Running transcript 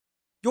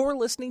You're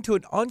listening to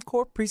an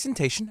encore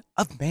presentation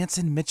of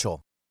Manson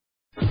Mitchell.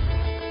 When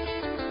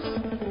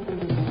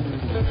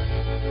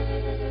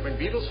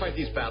beetles fight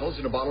these battles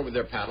in a bottle with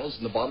their paddles,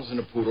 and the bottle's in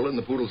a poodle, and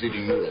the poodle's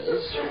eating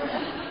noodles,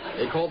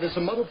 they call this a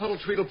muddle puddle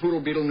treadle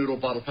poodle beetle noodle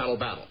bottle paddle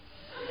battle.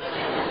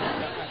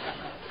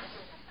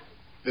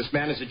 This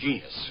man is a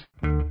genius.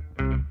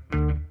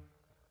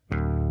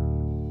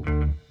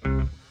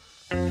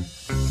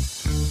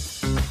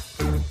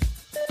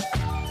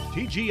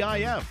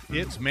 TGIF,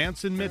 it's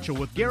Manson Mitchell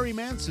with Gary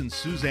Manson,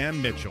 Suzanne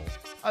Mitchell.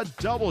 A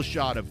double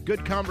shot of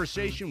good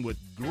conversation with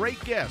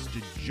great guests to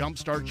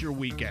jumpstart your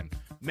weekend.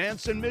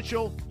 Manson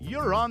Mitchell,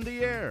 you're on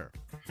the air.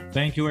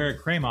 Thank you,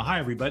 Eric Kramer. Hi,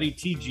 everybody.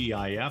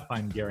 TGIF.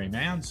 I'm Gary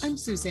Mans. I'm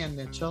Suzanne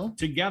Mitchell.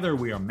 Together,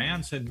 we are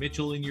Manson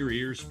Mitchell in your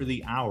ears for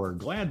the hour.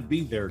 Glad to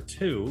be there,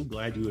 too.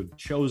 Glad you have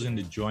chosen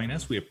to join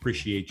us. We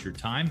appreciate your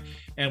time,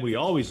 and we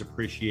always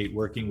appreciate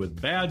working with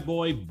bad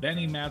boy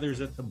Benny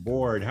Mathers at the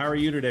board. How are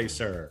you today,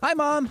 sir? Hi,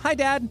 Mom. Hi,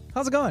 Dad.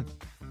 How's it going?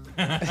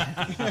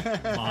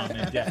 Mom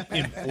and Dad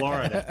in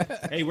Florida.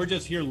 Hey, we're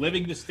just here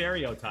living the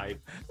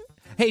stereotype.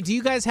 Hey, do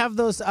you guys have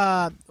those,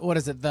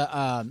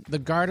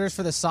 the garters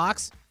for the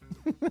socks?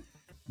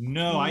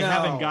 No, I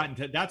haven't gotten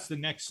to. That's the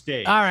next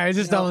stage. All right,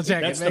 just double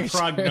check. That's the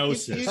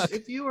prognosis.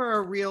 If you are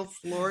a real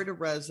Florida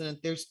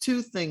resident, there's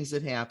two things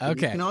that happen.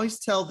 Okay. You can always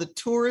tell the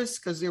tourists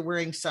because they're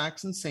wearing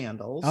socks and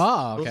sandals.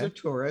 Oh, okay. Those are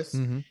tourists.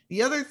 Mm-hmm.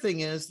 The other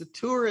thing is the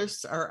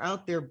tourists are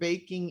out there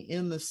baking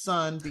in the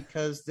sun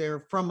because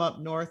they're from up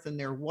north and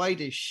they're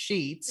white as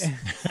sheets.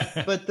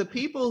 But the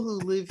people who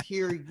live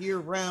here year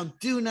round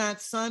do not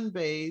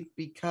sunbathe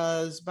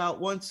because about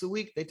once a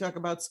week they talk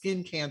about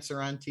skin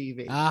cancer on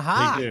TV.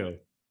 Aha. They do.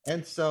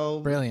 And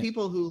so Brilliant.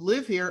 People who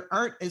live here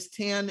aren't as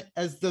tan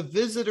as the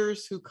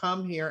visitors who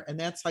come here. And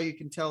that's how you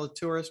can tell a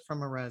tourist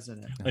from a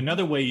resident.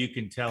 Another way you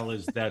can tell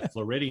is that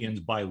Floridians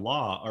by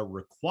law are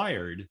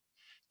required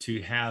to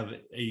have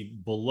a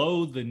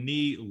below the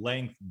knee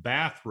length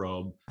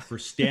bathrobe for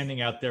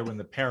standing out there when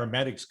the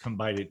paramedics come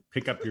by to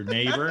pick up your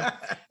neighbor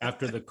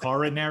after the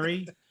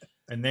coronary.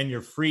 And then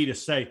you're free to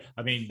say,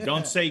 I mean,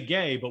 don't say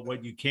gay, but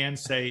what you can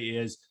say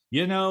is,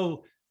 you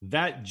know,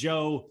 that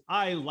Joe,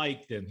 I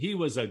liked him. He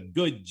was a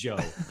good Joe.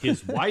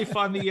 His wife,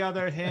 on the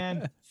other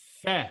hand,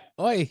 fat.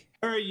 Oi.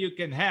 Her you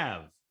can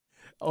have.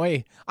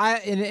 Oi.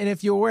 And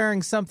if you're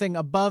wearing something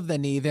above the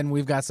knee, then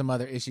we've got some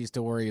other issues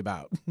to worry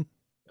about.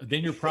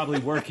 Then you're probably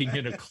working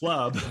in a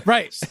club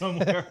right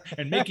somewhere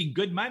and making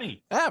good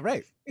money.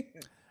 Right.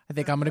 I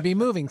think I'm going to be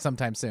moving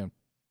sometime soon.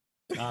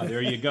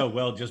 There you go.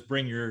 Well, just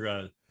bring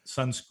your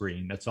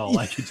sunscreen. That's all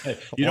I can tell you.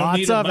 You don't Lots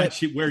need of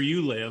much where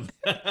you live.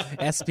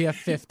 SPF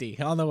 50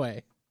 on the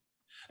way.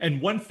 And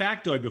one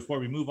factoid before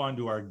we move on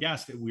to our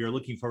guest, we are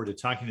looking forward to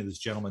talking to this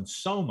gentleman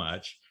so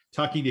much,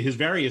 talking to his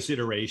various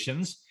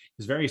iterations,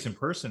 his various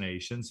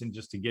impersonations, and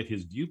just to get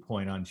his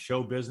viewpoint on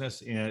show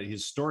business and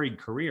his storied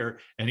career.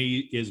 And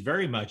he is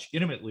very much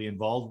intimately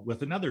involved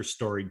with another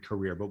storied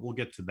career, but we'll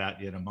get to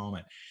that in a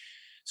moment.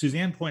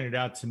 Suzanne pointed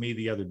out to me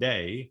the other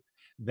day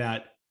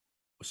that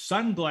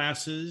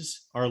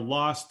sunglasses are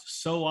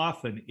lost so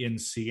often in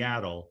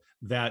Seattle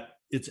that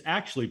it's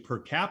actually per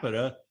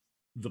capita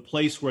the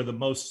place where the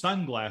most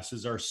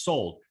sunglasses are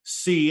sold,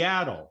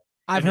 Seattle.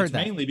 I've heard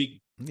that.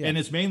 And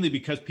it's mainly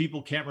because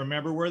people can't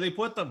remember where they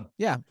put them.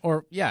 Yeah.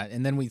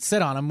 And then we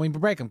sit on them, we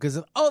break them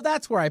because,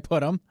 that's where I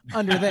put them,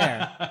 under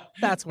there.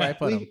 That's where I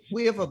put them.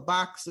 We have a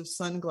box of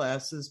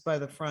sunglasses by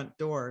the front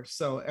door.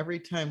 So every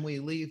time we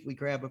leave, we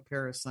grab a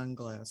pair of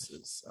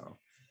sunglasses. So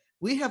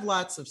we have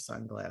lots of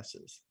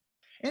sunglasses.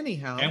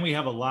 Anyhow. And we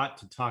have a lot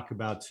to talk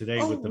about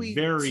today with a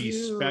very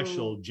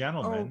special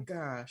gentleman. Oh,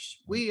 gosh.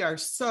 We are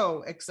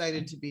so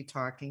excited to be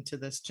talking to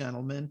this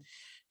gentleman.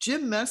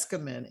 Jim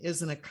Meskimen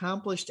is an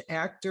accomplished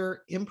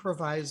actor,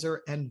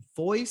 improviser, and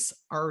voice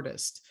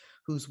artist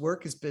whose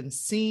work has been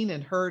seen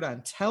and heard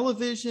on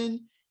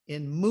television,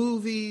 in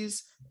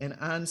movies, and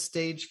on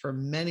stage for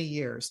many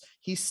years.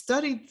 He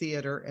studied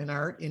theater and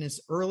art in his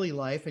early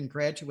life and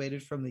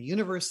graduated from the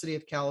University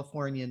of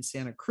California in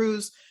Santa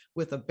Cruz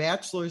with a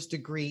bachelor's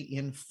degree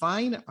in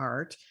fine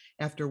art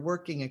after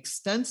working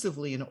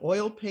extensively in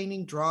oil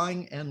painting,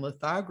 drawing, and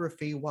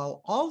lithography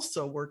while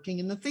also working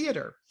in the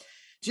theater.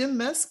 Jim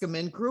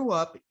Meskimen grew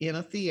up in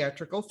a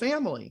theatrical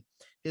family.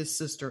 His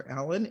sister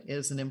Ellen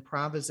is an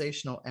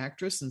improvisational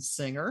actress and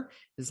singer.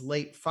 His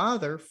late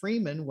father,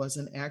 Freeman, was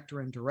an actor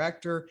and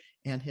director,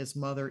 and his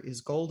mother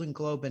is Golden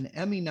Globe and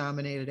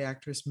Emmy-nominated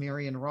actress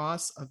Marion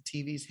Ross of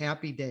TV's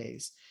Happy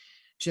Days.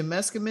 Jim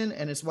Meskimen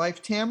and his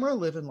wife Tamara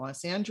live in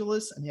Los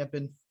Angeles and have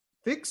been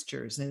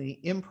fixtures in the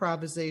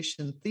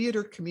improvisation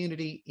theater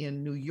community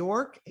in New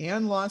York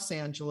and Los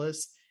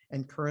Angeles,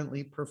 and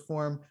currently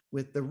perform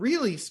with the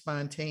Really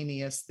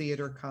Spontaneous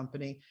Theater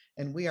Company.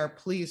 And we are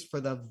pleased for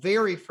the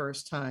very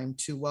first time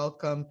to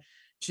welcome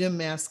Jim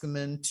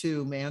Meskimen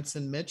to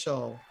Manson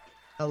Mitchell.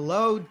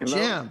 Hello,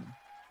 Jim.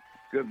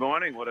 Good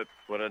morning. What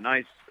a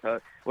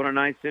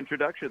nice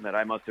introduction that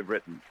I must have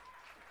written.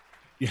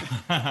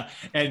 Yeah.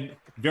 And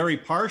very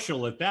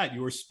partial at that.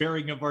 You were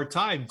sparing of our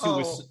time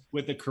too.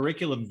 With a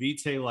curriculum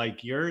vitae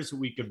like yours,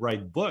 we could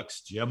write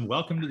books. Jim,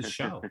 welcome to the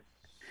show.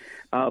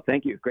 Oh,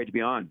 thank you. Great to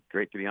be on.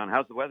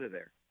 How's the weather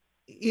there?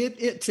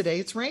 Today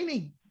it's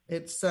raining.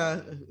 It's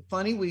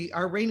funny.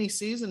 Our rainy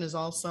season is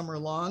all summer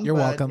long. You're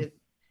welcome.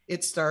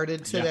 It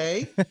started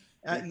today.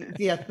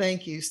 Yeah.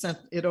 Thank you. Sent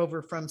it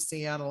over from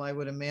Seattle, I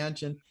would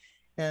imagine.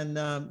 And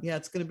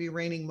it's going to be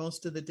raining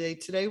most of the day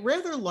today,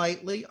 rather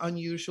lightly,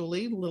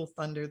 unusually, a little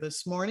thunder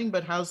this morning.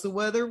 But how's the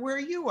weather where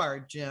you are,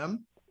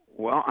 Jim?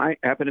 Well, I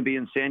happen to be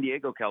in San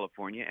Diego,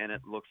 California, and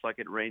it looks like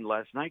it rained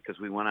last night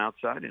because we went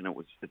outside and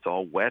it's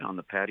all wet on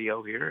the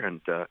patio here,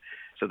 and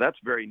so that's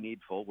very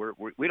needful.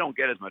 We don't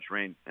get as much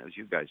rain as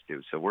you guys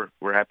do, so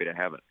we're happy to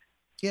have it.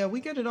 Yeah,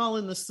 we get it all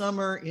in the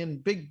summer in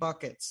big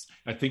buckets.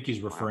 I think he's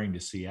referring to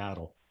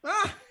Seattle.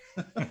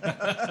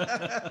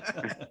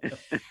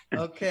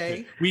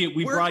 Okay.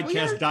 We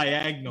broadcast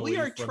diagonally. We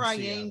are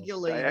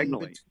triangulating.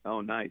 Diagonally.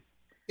 Oh, nice.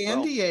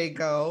 San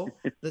Diego,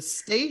 the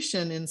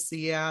station in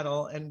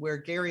Seattle, and where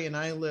Gary and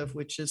I live,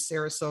 which is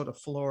Sarasota,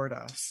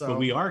 Florida. So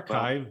we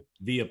archive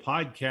via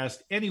podcast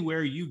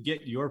anywhere you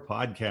get your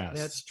podcasts.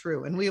 That's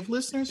true. And we have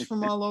listeners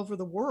from all over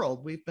the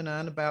world. We've been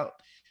on about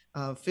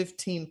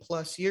 15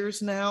 plus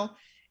years now.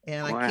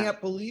 And I can't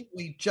believe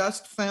we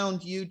just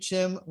found you,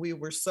 Jim. We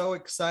were so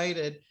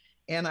excited.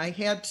 And I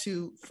had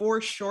to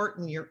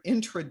foreshorten your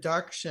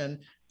introduction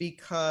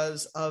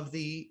because of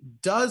the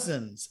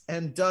dozens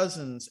and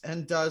dozens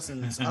and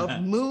dozens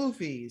of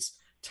movies,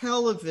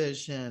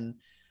 television,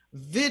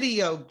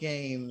 video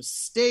games,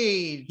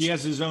 stage. He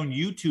has his own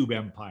YouTube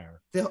empire.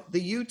 The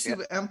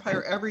YouTube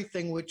empire,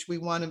 everything, which we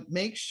want to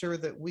make sure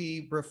that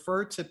we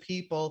refer to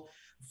people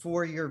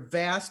for your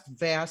vast,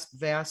 vast,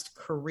 vast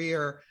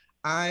career.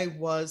 I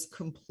was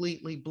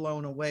completely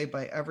blown away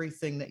by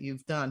everything that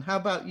you've done. How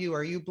about you?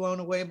 Are you blown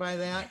away by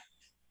that?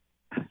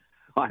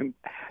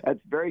 That's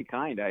very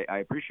kind. I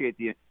appreciate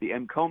the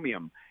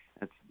encomium.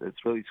 That's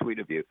really sweet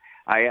of you.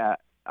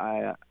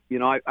 I'm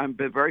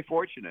very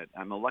fortunate.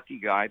 I'm a lucky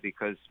guy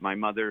because my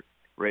mother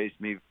raised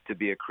me to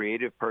be a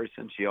creative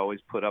person. She always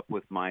put up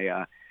with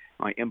my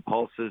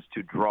impulses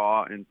to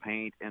draw and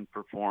paint and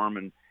perform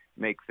and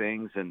make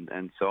things,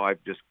 and so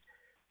I've just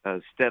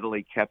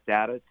steadily kept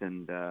at it.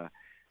 And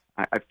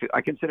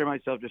I consider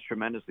myself just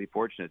tremendously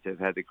fortunate to have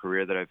had the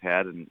career that I've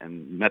had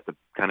and met the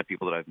kind of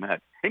people that I've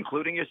met,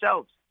 including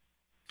yourselves.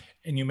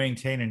 And you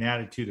maintain an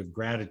attitude of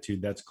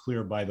gratitude. That's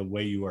clear by the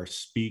way you are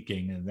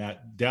speaking. And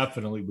that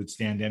definitely would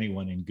stand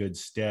anyone in good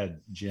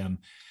stead, Jim.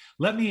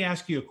 Let me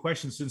ask you a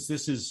question, since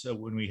this is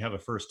when we have a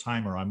first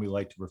timer on, we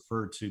like to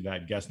refer to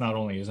that guest not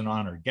only as an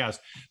honored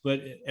guest,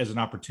 but as an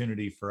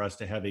opportunity for us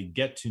to have a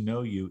get to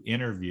know you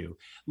interview.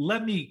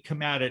 Let me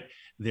come at it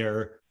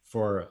there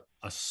for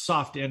a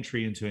soft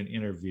entry into an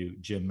interview,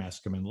 Jim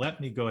Meskimen. Let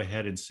me go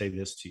ahead and say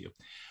this to you.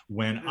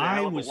 When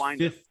I was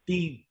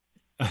 15...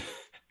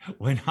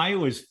 When I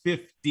was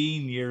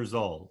 15 years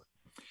old,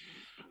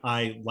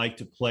 I liked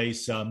to play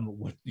some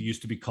what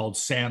used to be called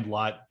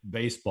sandlot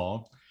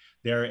baseball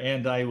there.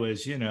 And I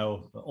was,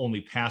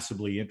 only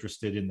passively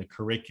interested in the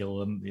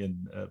curriculum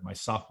in my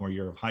sophomore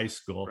year of high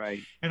school.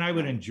 Right. And I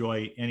would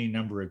enjoy any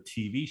number of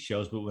TV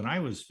shows. But when I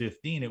was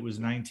 15, it was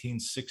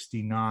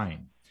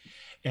 1969.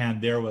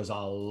 And there was a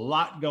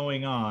lot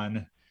going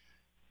on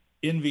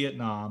in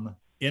Vietnam,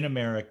 in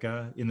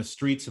America, in the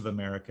streets of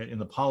America, in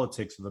the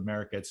politics of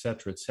America, et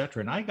cetera, et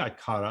cetera. And I got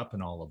caught up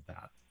in all of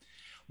that.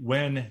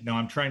 Now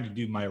I'm trying to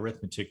do my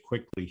arithmetic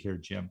quickly here,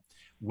 Jim.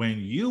 When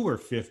you were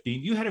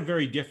 15, you had a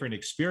very different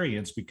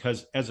experience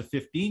because as a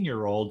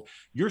 15-year-old,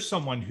 you're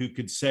someone who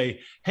could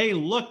say, hey,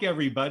 look,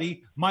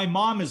 everybody, my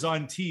mom is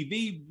on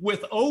TV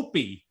with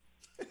Opie.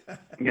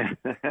 Yeah,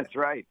 that's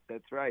right.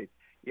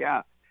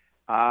 Yeah.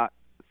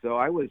 So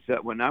I was,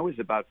 when I was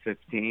about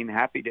 15,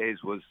 Happy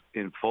Days was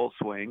in full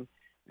swing.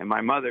 And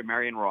my mother,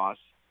 Marion Ross,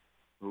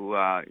 who,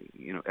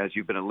 as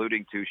you've been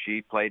alluding to,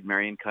 she played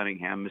Marion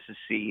Cunningham, Mrs.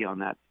 C, on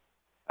that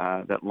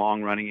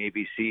long-running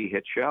ABC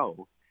hit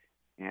show.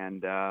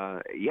 And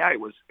it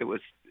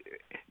was.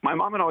 My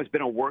mom had always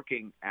been a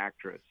working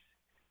actress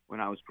when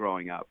I was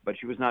growing up, but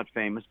she was not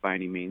famous by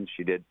any means.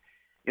 She did,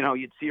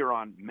 you'd see her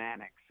on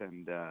Mannix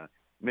and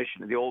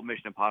the old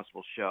Mission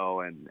Impossible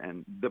show,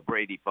 and the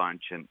Brady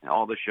Bunch, and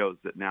all the shows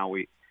that now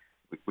we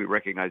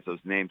recognize those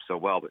names so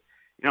well, but.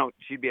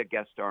 She'd be a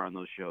guest star on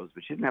those shows,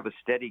 but she didn't have a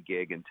steady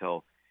gig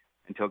until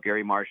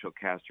Gary Marshall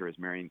cast her as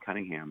Marion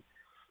Cunningham.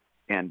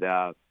 And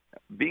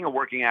being a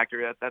working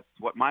actor, that's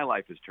what my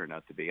life has turned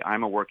out to be.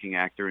 I'm a working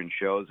actor in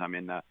shows. I'm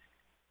in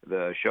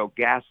the show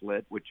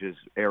Gaslit, which is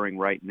airing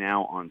right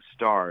now on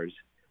Starz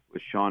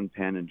with Sean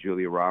Penn and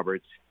Julia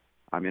Roberts.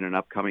 I'm in an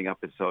upcoming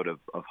episode of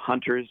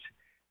Hunters,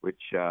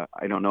 which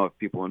I don't know if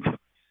people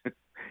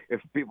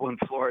in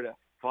Florida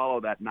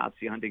follow that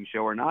Nazi hunting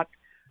show or not.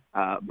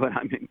 But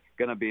I'm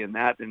going to be in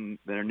that in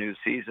their new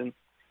season,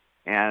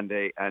 and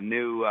a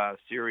new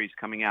series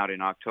coming out in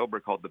October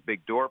called The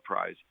Big Door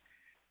Prize.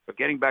 But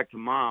getting back to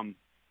Mom,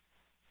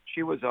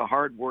 she was a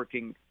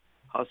hardworking,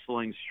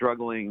 hustling,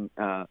 struggling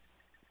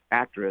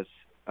actress,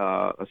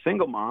 a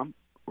single mom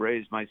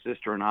raised my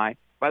sister and I.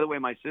 By the way,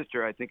 my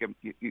sister, I think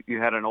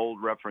you had an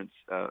old reference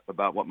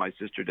about what my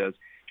sister does.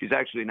 She's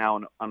actually now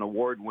an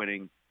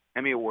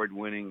Emmy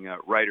award-winning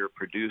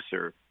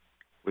writer-producer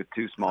with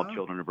 2 small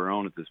children of her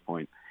own at this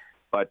point.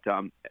 But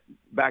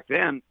back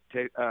then,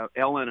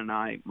 Ellen and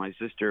I, my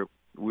sister,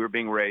 we were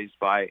being raised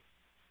by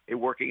a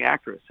working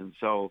actress. And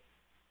so,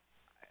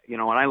 when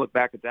I look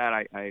back at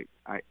that, I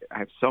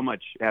have so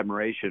much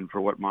admiration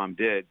for what Mom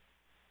did.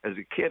 As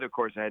a kid, of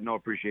course, I had no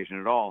appreciation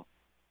at all.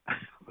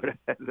 But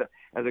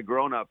as a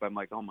grown-up, I'm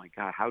like, oh, my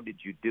God, how did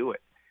you do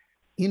it?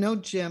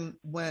 Jim,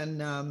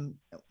 when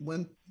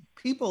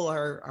people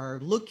are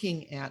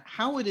looking at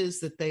how it is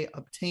that they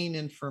obtain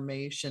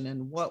information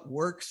and what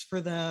works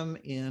for them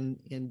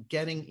in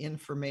getting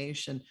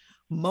information,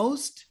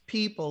 most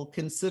people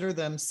consider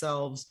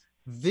themselves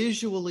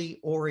visually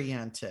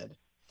oriented.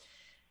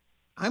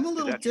 I'm a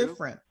little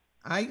different.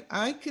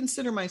 I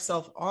consider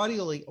myself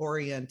audially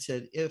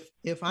oriented.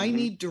 If I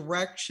need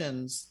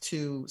directions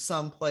to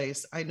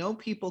someplace, I know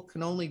people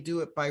can only do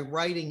it by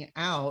writing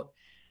out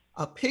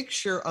a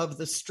picture of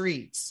the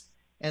streets.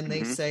 And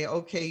they say,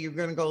 okay, you're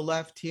going to go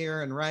left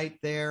here and right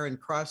there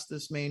and cross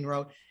this main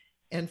road.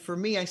 And for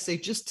me, I say,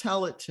 just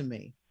tell it to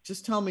me.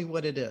 Just tell me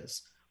what it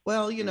is.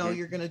 Well,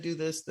 you're going to do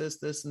this,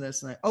 and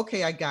this. And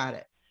okay, I got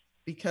it.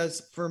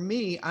 Because for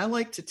me, I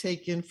like to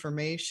take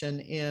information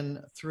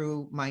in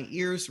through my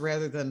ears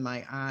rather than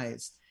my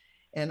eyes.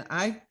 And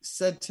I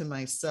said to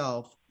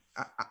myself,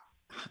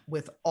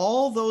 with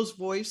all those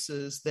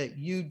voices that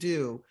you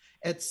do,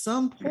 at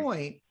some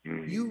point,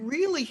 you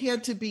really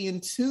had to be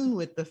in tune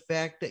with the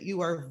fact that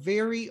you are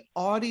very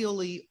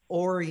audially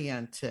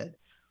oriented.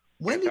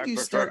 When did you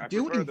start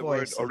doing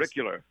voices? Word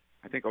auricular.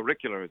 I think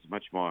auricular is a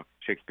much more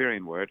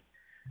Shakespearean word.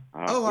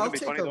 I'll be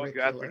take funny though if you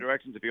ask for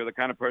directions, if you're the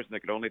kind of person that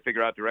could only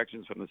figure out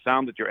directions from the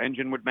sound that your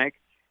engine would make?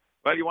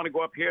 Well, you want to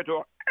go up here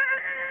to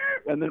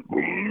and then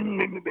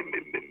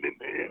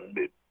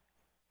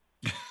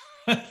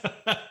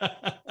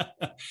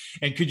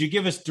and could you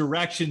give us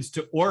directions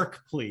to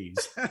Orc, please?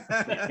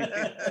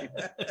 Yeah,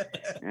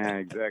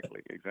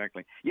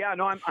 exactly. Yeah,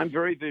 no, I'm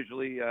very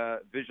visually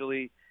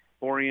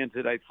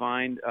oriented, I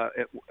find,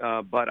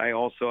 but I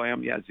also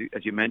am, as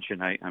you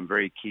mentioned, I'm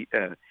very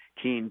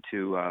keen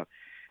to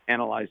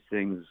analyze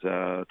things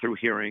through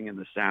hearing and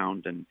the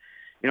sound. And,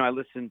 I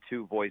listen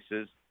to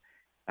voices.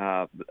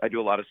 I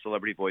do a lot of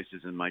celebrity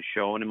voices in my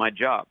show and in my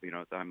job.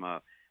 I'm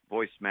a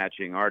voice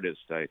matching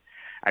artist.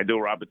 I do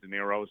Robert De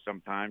Niro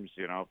sometimes,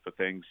 for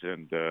things.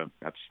 And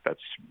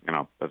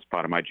that's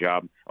part of my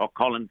job. Or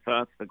Colin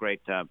Firth, the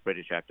great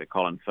British actor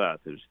Colin Firth,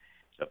 who's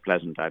so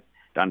pleasant. I've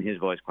done his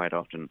voice quite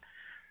often.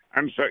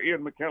 I'm Sir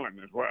Ian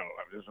McKellen as well.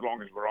 As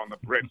long as we're on the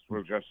Brits,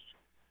 we'll just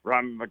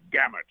run the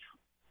gamut.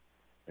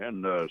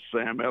 And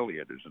Sam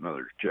Elliott is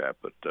another chap.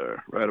 But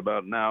right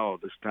about now,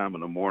 this time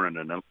in the morning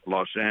in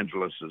Los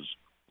Angeles is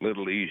a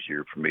little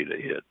easier for me to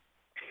hit.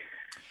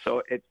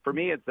 So for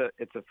me, it's a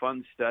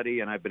fun study,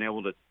 and I've been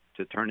able to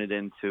turn it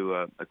into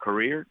a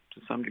career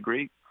to some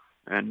degree,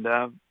 and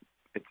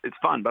it's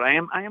fun. But I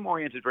am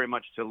oriented very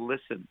much to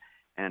listen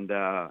and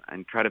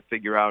try to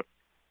figure out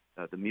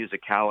the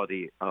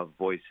musicality of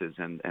voices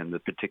and the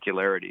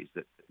particularities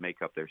that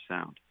make up their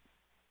sound.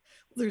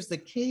 There's the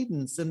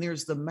cadence and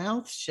there's the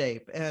mouth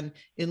shape. And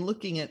in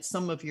looking at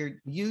some of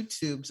your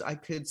YouTubes, I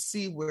could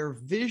see where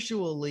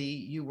visually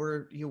you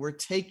were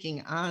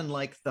taking on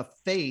like the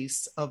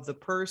face of the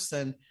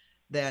person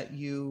that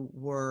you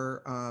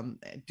were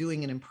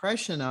doing an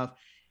impression of.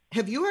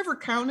 Have you ever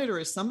counted, or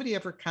has somebody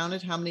ever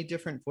counted how many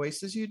different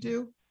voices you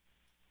do?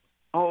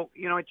 Oh,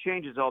 it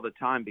changes all the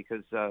time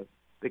because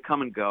they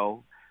come and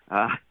go.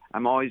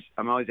 I'm always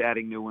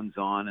adding new ones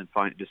on and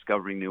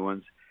discovering new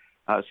ones.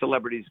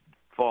 Celebrities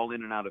fall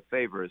in and out of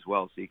favor as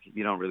well, so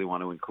you don't really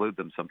want to include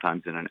them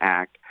sometimes in an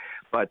act.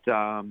 But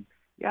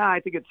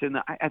I think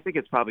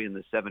it's probably in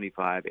the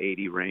 75,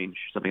 80 range,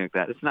 something like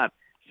that. It's not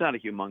a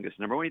humongous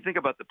number. When you think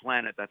about the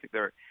planet, I think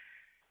there are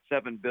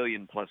 7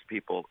 billion plus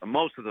people.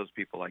 Most of those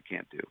people I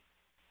can't do.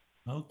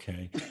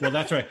 Okay, well,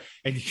 that's right.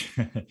 And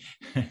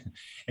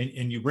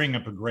you bring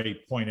up a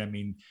great point. I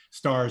mean,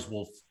 stars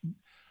will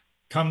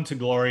come to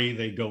glory.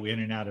 They go in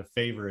and out of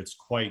favor. It's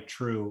quite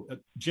true.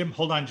 Jim,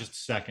 hold on just a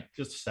second.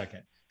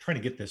 Trying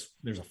to get this.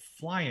 There's a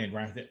fly in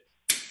right there.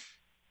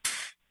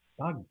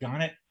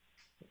 Doggone it.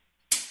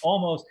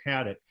 Almost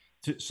had it.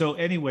 So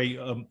anyway,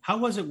 how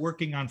was it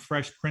working on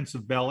Fresh Prince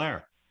of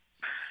Bel-Air?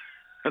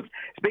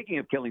 Speaking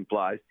of killing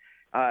flies,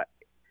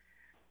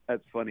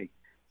 that's funny.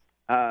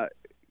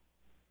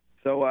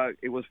 So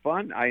it was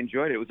fun. I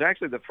enjoyed it. It was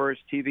actually the first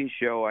TV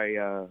show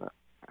I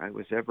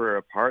was ever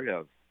a part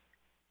of.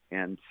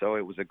 And so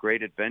it was a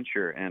great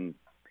adventure. And,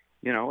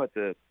 at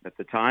the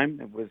time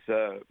it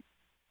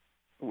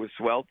was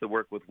swell to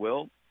work with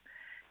Will.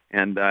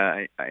 And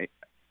the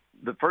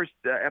first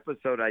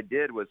episode I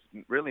did was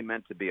really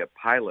meant to be a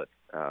pilot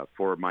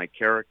for my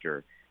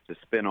character to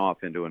spin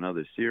off into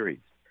another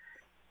series.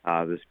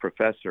 This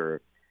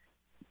professor,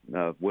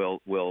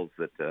 Wills,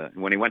 that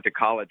when he went to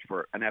college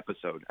for an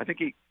episode,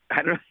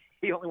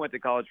 he only went to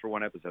college for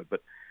one episode,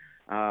 but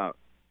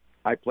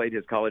I played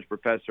his college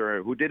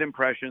professor who did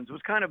impressions. It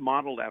was kind of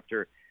modeled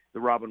after the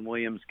Robin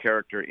Williams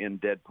character in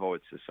Dead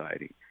Poets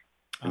Society.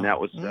 And that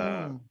was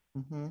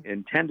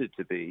intended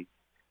to be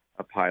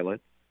a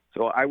pilot.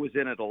 So I was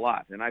in it a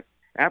lot. And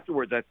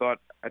afterwards I thought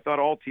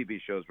all TV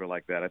shows were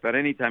like that. I thought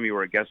anytime you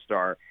were a guest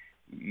star,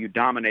 you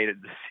dominated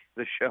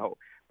the show.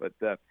 But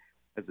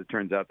as it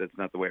turns out, that's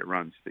not the way it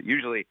runs. But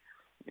usually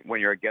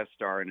when you're a guest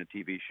star in a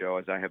TV show,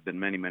 as I have been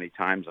many, many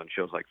times on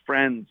shows like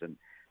Friends and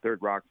Third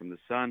Rock from the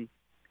Sun,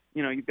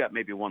 you know, you've got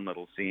maybe one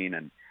little scene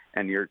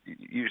and you're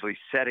usually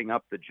setting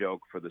up the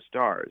joke for the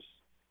stars.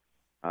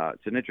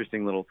 It's an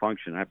interesting little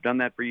function. I've done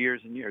that for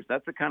years and years.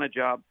 That's the kind of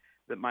job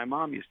that my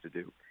mom used to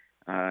do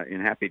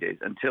in Happy Days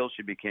until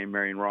she became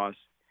Marion Ross.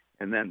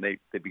 And then they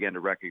began to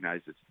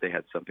recognize that they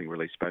had something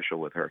really special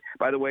with her.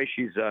 By the way,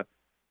 she's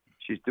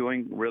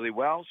doing really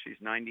well. She's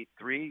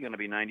 93, going to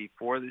be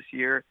 94 this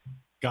year.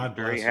 God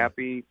bless her. Very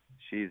happy.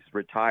 She's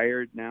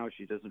retired now.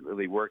 She doesn't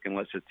really work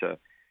unless it's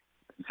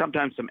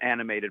sometimes some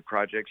animated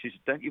projects. She's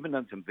even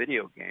done some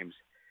video games.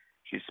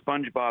 She's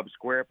SpongeBob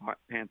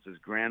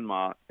SquarePants'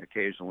 grandma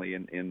occasionally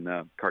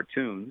in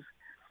cartoons.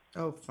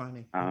 Oh,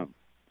 funny.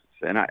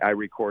 And I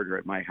record her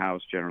at my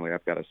house. Generally,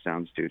 I've got a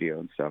sound studio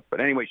and stuff.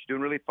 But anyway, she's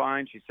doing really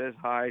fine. She says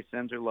hi,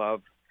 sends her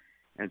love,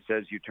 and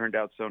says, "You turned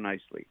out so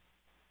nicely."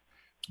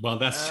 Well,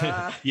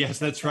 yes,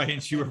 that's right.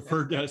 And she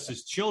referred to us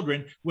as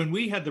children when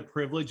we had the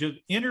privilege of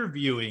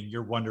interviewing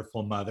your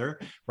wonderful mother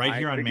right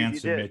here on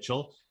Manson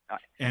Mitchell,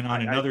 and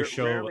on another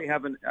show. I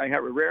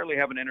rarely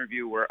have an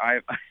interview where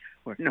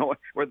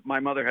where my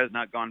mother has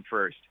not gone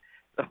first.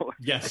 So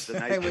yes,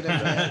 I would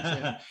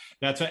imagine.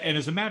 And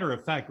as a matter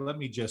of fact, let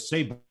me just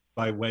say,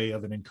 by way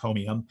of an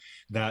encomium,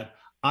 that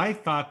I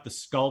thought the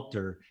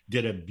sculptor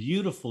did a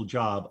beautiful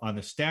job on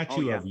the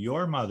statue of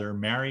your mother,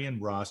 Marion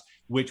Ross,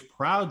 which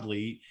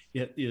proudly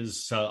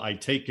I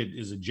take it,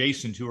 is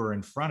adjacent to her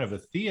in front of a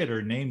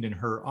theater named in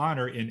her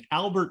honor in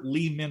Albert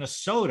Lea,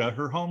 Minnesota,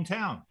 her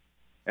hometown.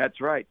 That's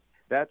right.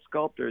 That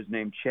sculptor is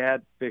named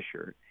Chad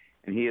Fisher,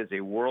 and he is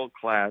a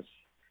world-class,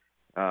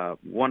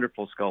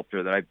 wonderful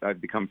sculptor that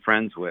I've become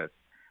friends with.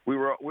 We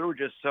were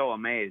just so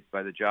amazed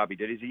by the job he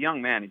did. He's a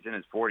young man. He's in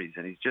his 40s,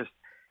 and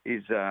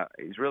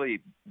he's really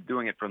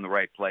doing it from the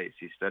right place.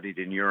 He studied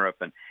in Europe,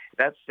 and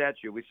that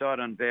statue, we saw it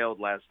unveiled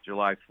last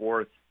July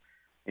 4th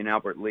in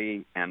Albert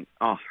Lea, and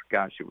oh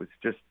gosh, it was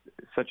just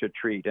such a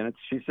treat. And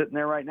she's sitting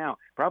there right now.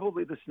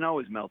 Probably the snow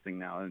is melting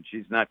now, and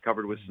she's not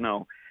covered with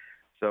snow.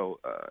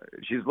 So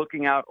she's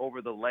looking out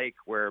over the lake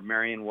where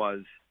Marion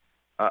was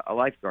a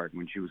lifeguard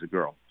when she was a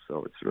girl.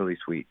 So it's really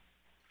sweet.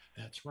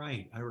 That's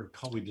right. I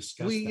recall we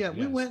discussed that. Yes.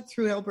 We went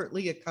through Albert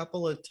Lea a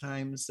couple of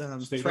times,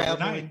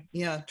 traveling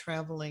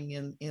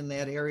in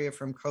that area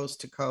from coast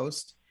to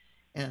coast,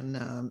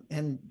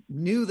 and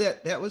knew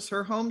that was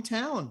her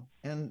hometown,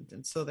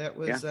 and so that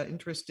was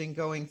interesting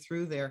going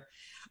through there.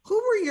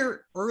 Who were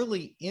your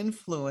early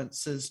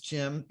influences,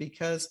 Jim?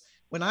 Because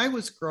when I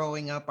was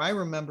growing up, I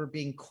remember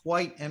being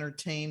quite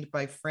entertained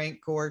by Frank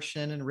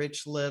Gorshin and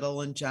Rich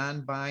Little and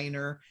John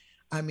Biner.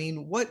 I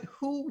mean,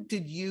 who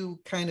did you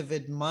kind of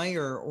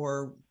admire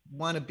or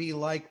want to be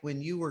like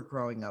when you were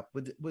growing up?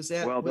 Was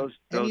that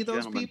any of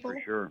those people?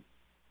 For sure.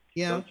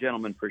 Yeah, those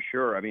gentlemen for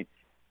sure. I mean,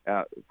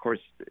 of course,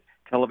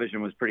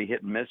 television was pretty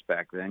hit and miss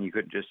back then. You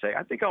couldn't just say,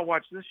 "I think I'll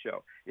watch this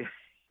show."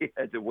 You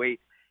had to wait.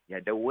 You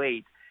had to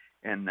wait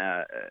and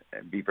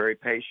be very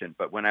patient.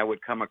 But when I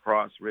would come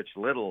across Rich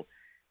Little,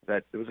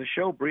 there was a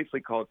show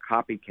briefly called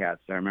Copycats.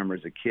 I remember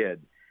as a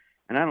kid.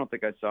 And I don't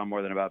think I saw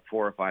more than about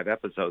 4 or 5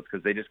 episodes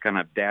because they just kind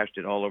of dashed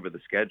it all over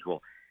the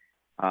schedule.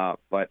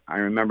 But I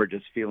remember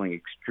just feeling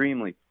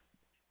extremely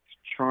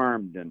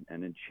charmed and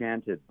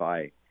enchanted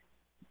by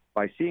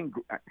seeing,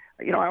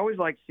 I always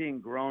like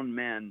seeing grown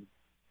men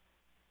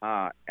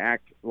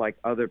act like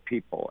other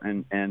people.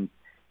 And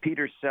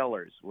Peter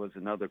Sellers was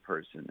another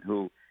person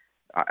who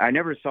I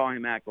never saw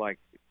him act like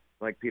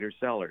Peter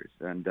Sellers.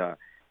 And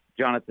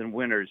Jonathan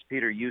Winters,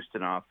 Peter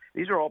Ustinov.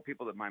 These are all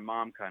people that my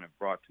mom kind of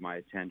brought to my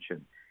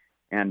attention.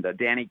 And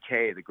Danny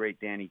Kaye, the great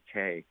Danny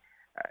Kaye,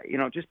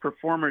 just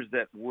performers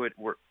that would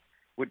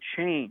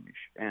change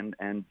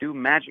and do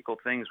magical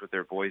things with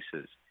their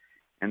voices,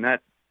 and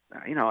that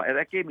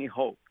that gave me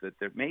hope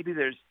that maybe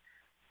there's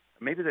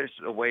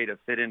a way to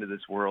fit into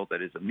this world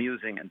that is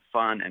amusing and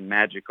fun and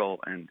magical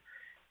and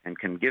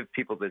can give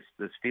people this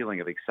feeling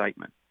of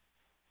excitement.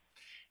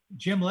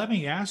 Jim, let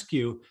me ask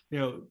you,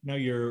 now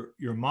your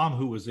mom,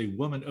 who was a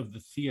woman of the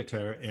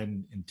theater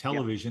and in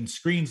television,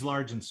 screens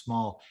large and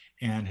small,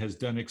 and has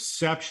done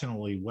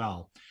exceptionally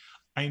well.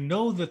 I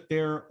know that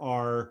there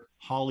are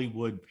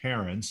Hollywood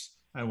parents,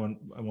 I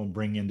won't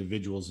bring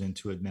individuals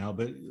into it now,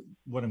 but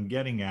what I'm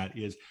getting at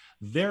is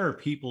there are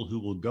people who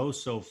will go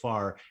so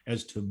far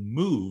as to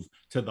move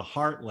to the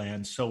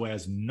heartland so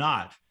as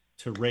not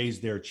to raise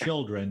their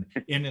children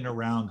in and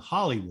around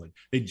Hollywood.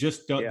 They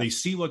just don't, they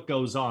see what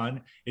goes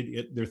on.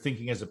 They're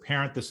thinking as a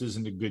parent, this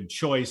isn't a good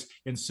choice.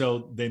 And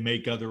so they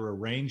make other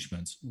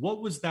arrangements.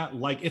 What was that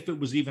like, if it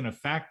was even a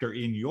factor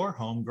in your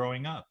home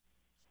growing up?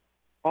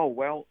 Oh,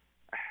 well,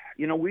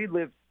 we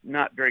lived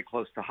not very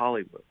close to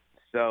Hollywood.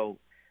 So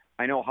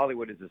I know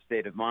Hollywood is a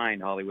state of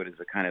mind. Hollywood is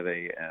a kind of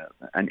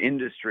an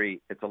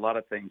industry. It's a lot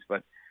of things,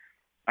 but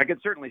I can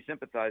certainly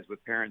sympathize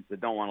with parents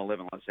that don't want to live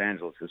in Los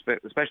Angeles,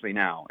 especially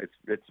now.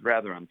 It's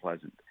rather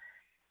unpleasant.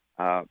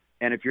 And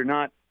if you're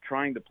not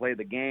trying to play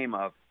the game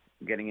of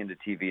getting into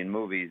TV and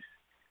movies,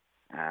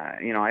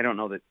 I don't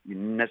know that you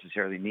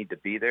necessarily need to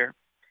be there.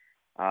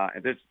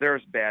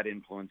 There's bad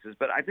influences,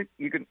 but I think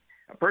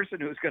a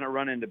person who's going to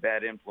run into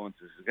bad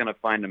influences is going to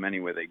find them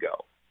anywhere they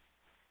go.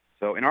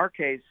 So in our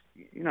case,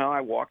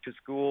 I walked to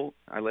school.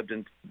 I lived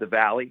in the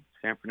Valley,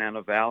 San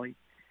Fernando Valley,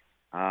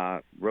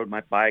 rode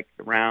my bike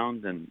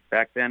around, and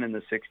back then in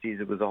the 60s,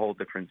 it was a whole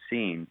different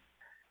scene.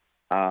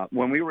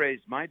 When we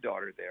raised my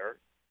daughter there,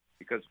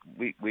 because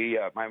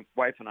my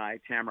wife and I,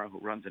 Tamara, who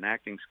runs an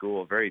acting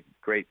school, a very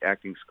great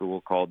acting school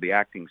called the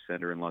Acting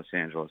Center in Los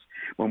Angeles,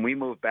 when we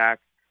moved back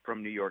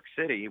from New York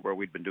City, where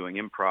we'd been doing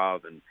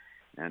improv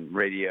and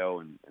radio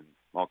and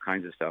all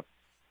kinds of stuff,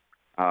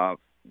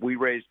 we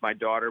raised my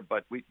daughter,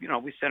 but we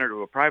sent her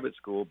to a private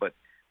school, but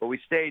we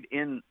stayed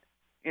in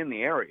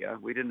the area.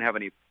 We didn't have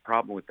any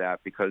problem with that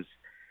because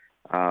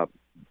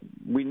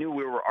we knew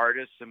we were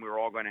artists and we were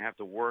all going to have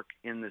to work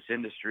in this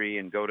industry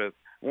and go to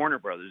Warner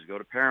Brothers, go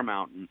to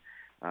Paramount and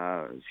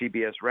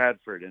CBS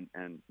Radford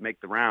and make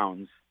the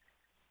rounds.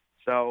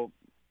 So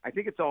I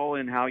think it's all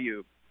in how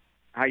you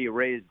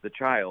raise the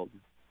child.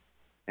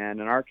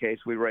 And in our case,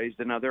 we raised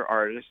another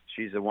artist.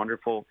 She's a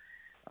wonderful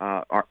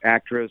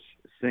actress,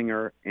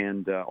 singer,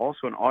 and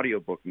also an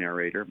audiobook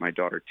narrator, my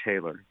daughter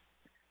Taylor.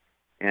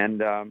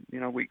 And,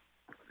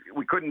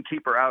 we couldn't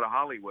keep her out of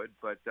Hollywood,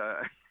 but,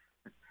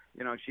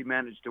 she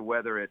managed to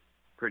weather it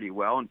pretty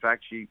well. In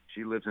fact, she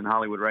lives in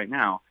Hollywood right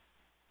now.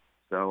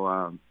 So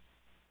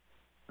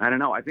I don't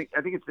know. I think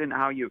it's in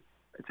how you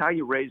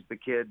raise the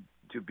kid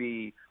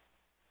to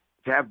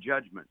have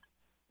judgment,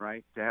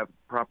 right? To have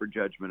proper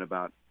judgment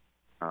about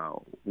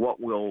what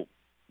will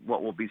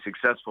be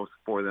successful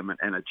for them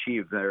and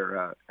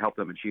help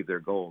them achieve their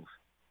goals.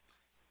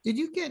 Did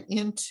you get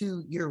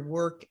into your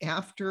work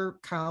after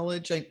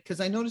college? Because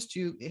I noticed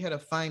you had a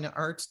fine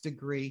arts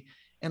degree,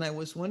 and I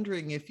was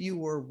wondering if you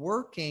were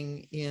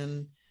working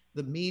in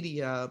the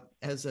media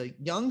as a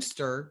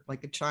youngster,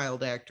 like a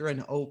child actor,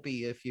 an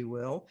Opie, if you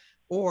will,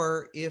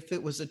 or if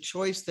it was a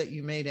choice that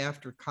you made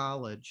after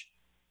college.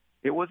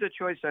 It was a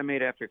choice I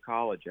made after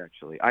college,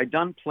 actually. I'd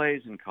done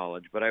plays in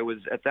college, but I was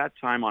at that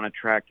time on a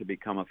track to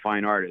become a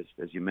fine artist,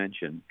 as you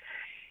mentioned.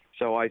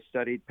 So I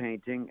studied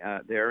painting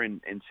there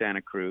in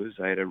Santa Cruz.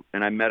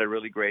 I met a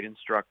really great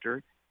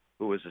instructor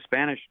who was a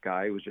Spanish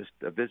guy who was just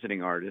a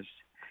visiting artist.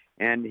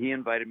 And he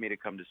invited me to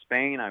come to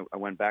Spain. I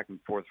went back and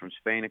forth from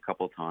Spain a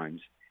couple of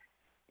times.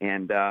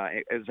 And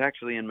it was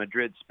actually in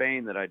Madrid,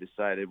 Spain, that I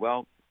decided,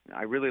 well,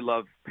 I really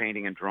love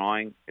painting and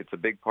drawing. It's a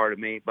big part of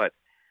me. But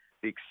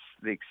the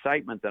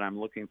excitement that I'm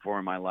looking for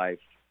in my life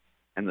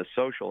and the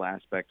social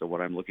aspect of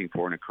what I'm looking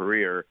for in a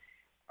career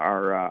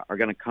are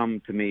going to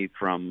come to me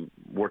from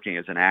working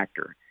as an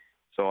actor.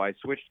 So I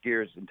switched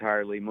gears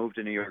entirely, moved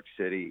to New York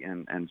City,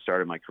 and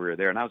started my career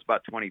there. And I was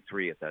about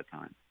 23 at that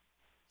time.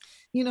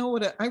 You know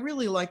what? I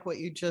really like what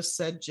you just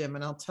said, Jim,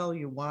 and I'll tell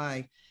you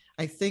why.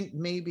 I think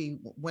maybe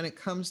when it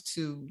comes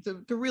to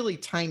the really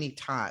tiny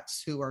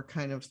tots who are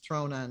kind of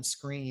thrown on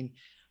screen,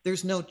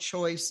 there's no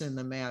choice in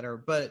the matter.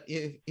 But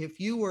if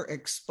you were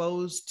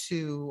exposed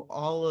to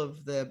all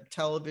of the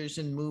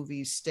television,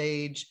 movies,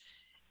 stage,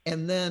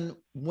 and then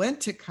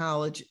went to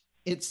college,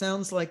 it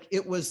sounds like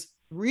it was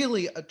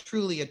really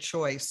truly a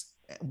choice,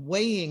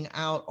 weighing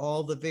out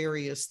all the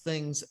various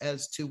things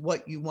as to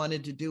what you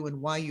wanted to do and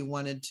why you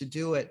wanted to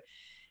do it.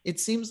 It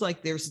seems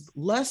like there's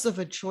less of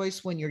a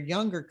choice when you're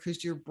younger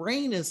because your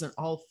brain isn't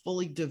all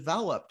fully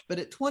developed. But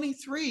at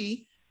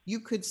 23, you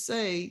could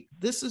say,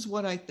 this is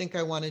what I think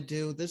I want to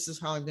do. This is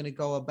how I'm going to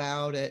go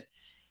about it.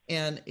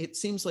 And it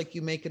seems like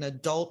you make an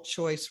adult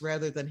choice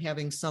rather than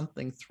having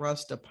something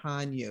thrust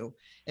upon you.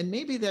 And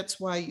maybe that's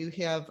why you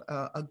have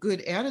a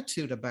good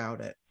attitude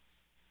about it.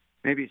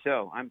 Maybe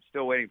so. I'm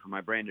still waiting for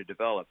my brain to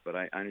develop, but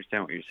I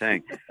understand what you're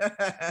saying.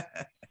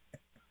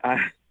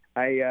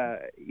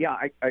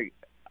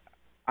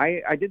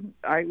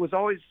 I was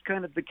always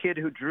kind of the kid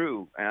who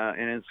drew,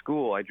 and in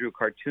school I drew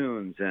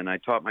cartoons, and I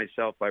taught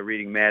myself by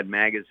reading Mad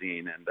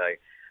Magazine, and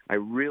I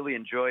really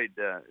enjoyed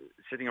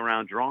sitting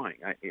around drawing.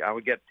 I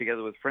would get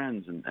together with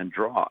friends and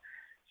draw.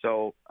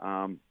 So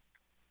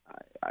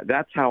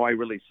that's how I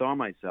really saw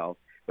myself.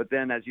 But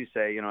then, as you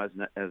say,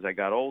 as I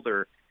got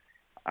older,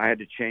 I had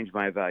to change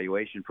my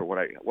evaluation for what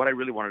I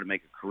really wanted to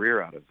make a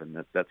career out of, and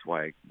that's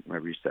why I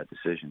reached that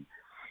decision.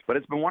 But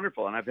it's been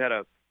wonderful,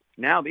 and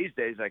now these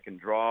days I can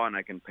draw and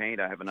I can paint.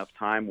 I have enough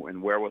time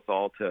and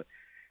wherewithal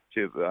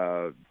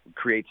to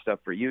create stuff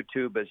for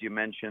YouTube, as you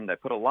mentioned. I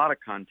put a lot of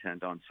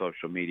content on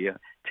social media,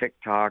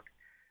 TikTok.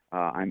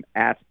 I'm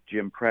at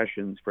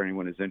Jimpressions for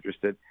anyone who's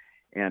interested,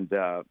 and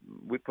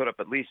we put up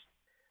at least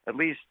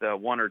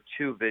one or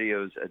two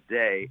videos a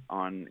day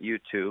on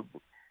YouTube,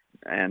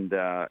 and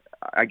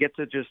I get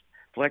to just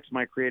flex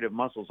my creative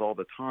muscles all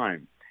the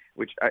time.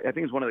 which I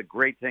think is one of the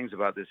great things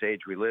about this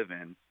age we live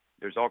in.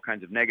 There's all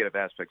kinds of negative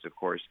aspects, of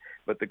course,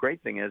 but the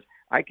great thing is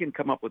I can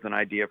come up with an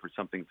idea for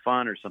something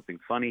fun or something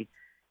funny,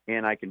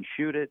 and I can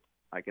shoot it,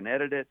 I can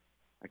edit it,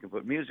 I can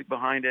put music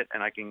behind it,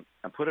 and I can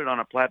put it on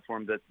a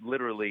platform that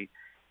literally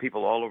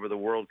people all over the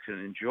world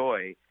can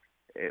enjoy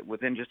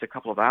within just a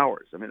couple of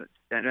hours. I mean,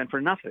 and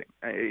for nothing.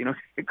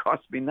 It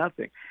costs me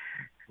nothing.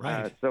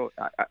 Right. So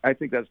I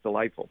think that's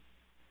delightful.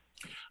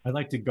 I'd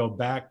like to go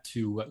back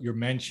to your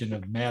mention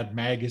of Mad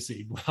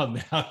Magazine. Well,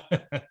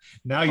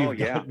 now you've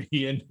got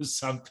me into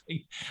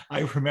something.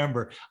 I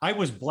remember I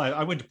was blessed.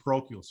 I went to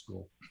parochial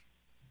school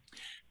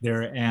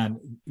there, and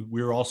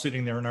we were all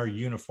sitting there in our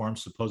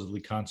uniforms, supposedly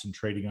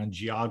concentrating on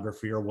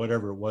geography or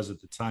whatever it was at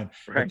the time.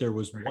 Right. But there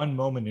was one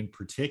moment in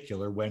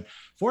particular when,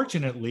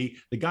 fortunately,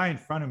 the guy in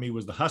front of me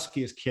was the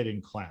huskiest kid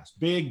in class,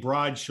 big,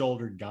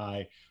 broad-shouldered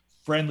guy,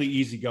 friendly,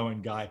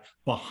 easygoing guy,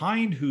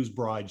 behind whose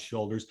broad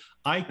shoulders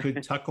I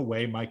could tuck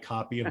away my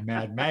copy of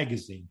Mad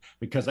Magazine,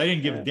 because I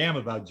didn't give a damn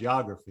about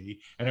geography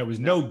and I was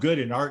no good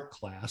in art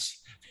class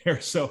there.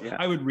 So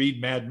I would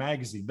read Mad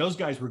Magazine. Those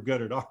guys were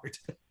good at art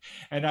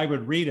and I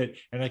would read it.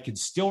 And I can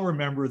still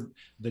remember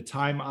the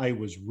time I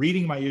was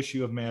reading my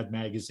issue of Mad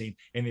Magazine,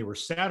 and they were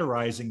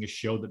satirizing a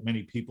show that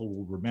many people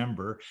will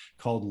remember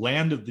called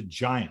Land of the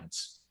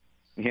Giants.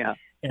 Yeah.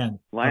 And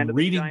Land of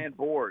the Giant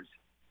Boars.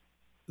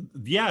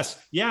 Yes.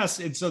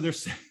 And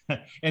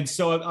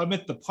so I'm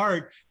at the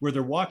part where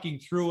they're walking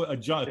through a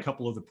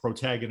couple of the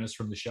protagonists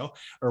from the show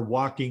are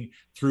walking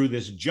through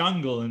this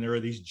jungle, and there are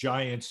these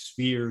giant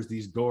spheres,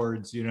 these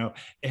gourds,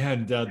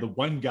 and the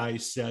one guy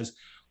says,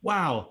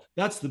 "Wow,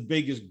 that's the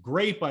biggest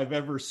grape I've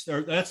ever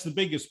seen." That's the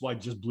biggest one.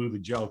 Just blew the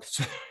joke.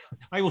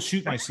 I will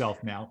shoot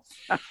myself now.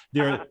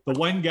 The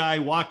one guy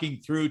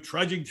trudging through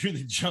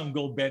the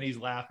jungle. Benny's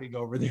laughing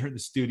over there in the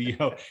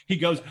studio. He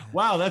goes,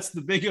 "Wow, that's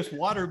the biggest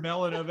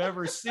watermelon I've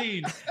ever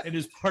seen." And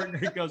his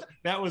partner goes,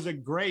 "That was a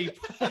grape."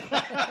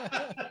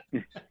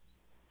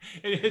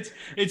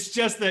 It's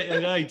just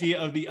an idea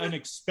of the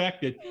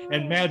unexpected,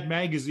 and Mad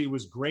Magazine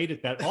was great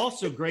at that.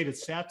 Also great at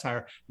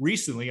satire.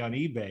 Recently on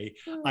eBay,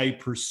 I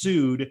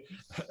pursued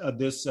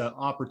this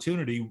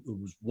opportunity. It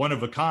was one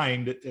of a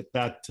kind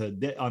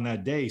on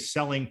that day,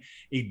 selling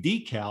a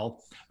decal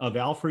of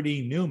Alfred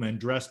E. Newman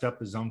dressed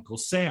up as Uncle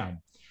Sam.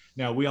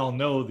 Now, we all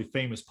know the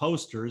famous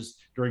posters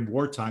during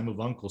wartime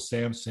of Uncle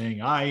Sam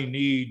saying, "I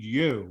need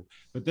you."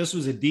 But this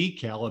was a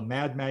decal, a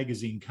Mad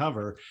Magazine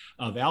cover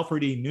of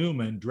Alfred E.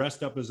 Newman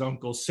dressed up as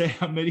Uncle Sam.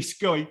 And he's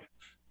going,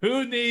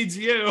 "Who needs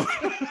you?"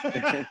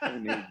 Who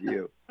needs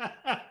you?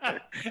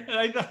 And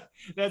I thought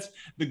that's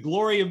the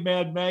glory of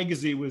Mad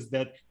Magazine, was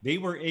that they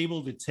were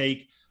able to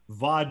take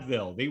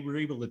vaudeville. They were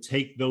able to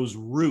take those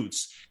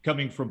roots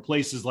coming from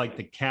places like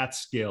the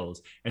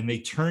Catskills, and they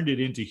turned it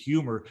into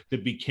humor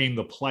that became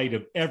the plight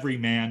of every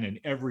man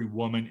and every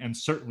woman, and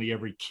certainly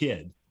every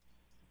kid.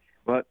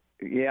 But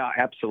yeah,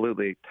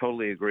 absolutely.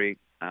 Totally agree.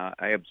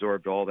 I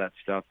absorbed all that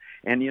stuff.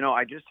 And,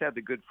 I just had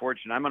the good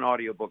fortune. I'm an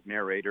audiobook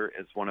narrator.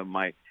 It's one of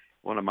my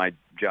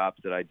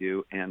jobs that I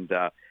do. And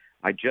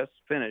I just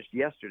finished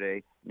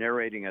yesterday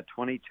narrating a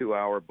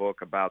 22-hour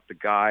book about the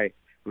guy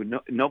who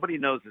nobody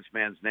knows this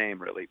man's name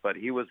really, but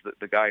he was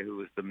the guy who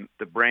was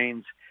the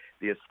brains,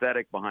 the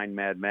aesthetic behind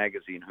Mad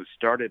Magazine, who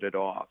started it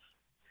off.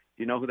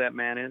 Do you know who that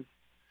man is?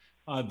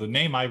 The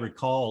name I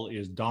recall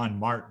is Don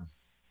Martin.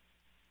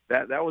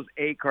 That was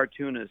a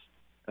cartoonist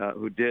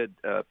who did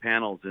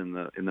panels in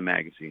the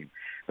magazine.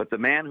 But the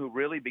man who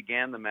really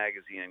began the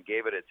magazine and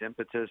gave it its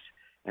impetus,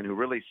 and who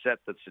really set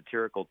the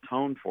satirical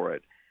tone for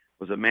it,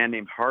 was a man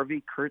named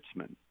Harvey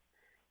Kurtzman.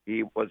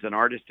 He was an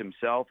artist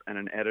himself and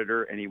an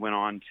editor, and he went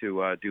on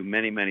to do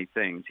many, many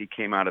things. He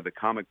came out of the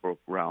comic book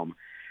realm.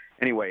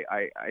 Anyway,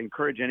 I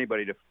encourage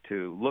anybody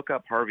to look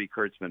up Harvey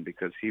Kurtzman,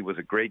 because he was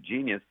a great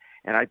genius,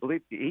 and I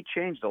believe he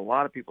changed a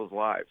lot of people's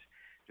lives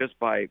just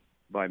by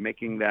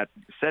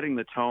setting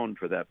the tone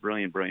for that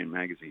brilliant, brilliant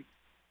magazine.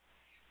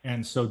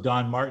 And so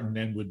Don Martin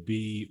then would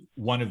be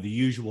one of the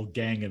usual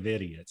gang of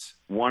idiots.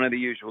 One of the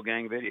usual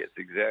gang of idiots,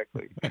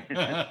 exactly.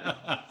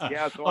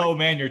 Yeah. So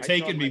man, you're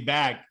taking me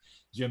back,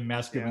 Jim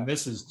Meskimen. Yeah.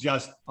 This is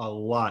just a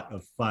lot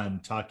of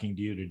fun talking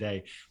to you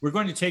today. We're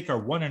going to take our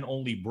one and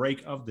only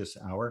break of this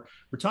hour.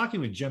 We're talking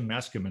with Jim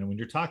Meskimen, and when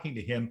you're talking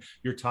to him,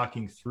 you're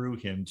talking through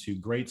him to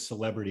great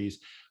celebrities,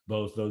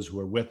 both those who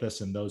are with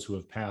us and those who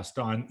have passed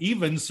on,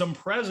 even some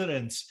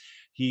presidents.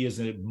 He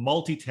is a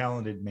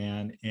multi-talented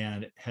man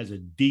and has a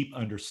deep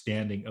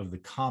understanding of the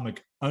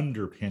comic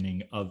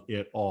underpinning of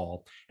it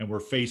all. And we're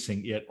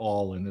facing it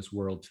all in this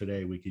world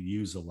today. We could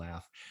use a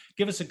laugh.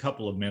 Give us a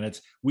couple of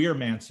minutes. We are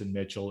Manson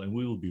Mitchell, and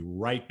we will be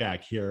right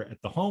back here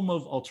at the home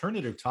of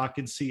Alternative Talk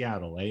in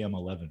Seattle, AM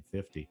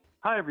 1150.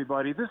 Hi,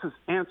 everybody. This is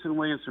Anson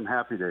Williams from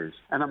Happy Days,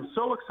 and I'm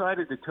so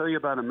excited to tell you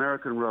about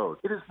American Road.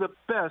 It is the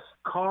best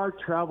car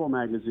travel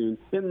magazine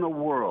in the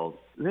world.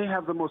 They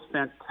have the most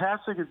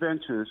fantastic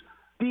adventures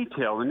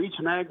detailed in each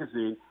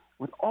magazine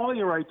with all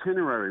your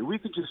itinerary. We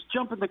could just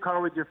jump in the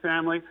car with your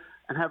family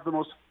and have the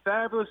most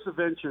fabulous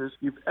adventures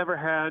you've ever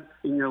had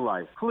in your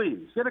life.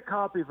 Please get a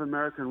copy of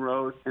American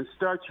Road and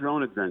start your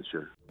own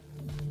adventure.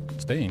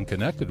 Staying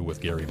connected with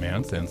Gary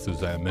Mance and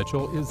Suzanne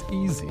Mitchell is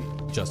easy.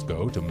 Just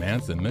go to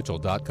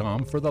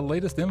manceandmitchell.com for the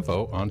latest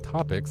info on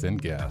topics and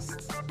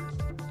guests.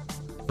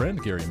 Friend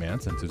Gary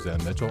Mance and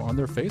Suzanne Mitchell on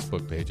their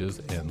Facebook pages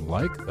and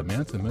like the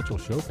Mance and Mitchell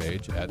show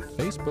page at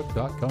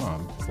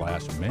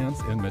facebook.com/Mance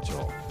and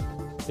Mitchell.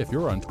 If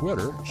you're on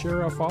Twitter,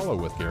 share a follow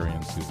with Gary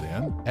and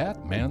Suzanne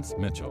at Mance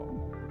Mitchell.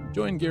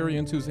 Join Gary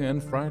and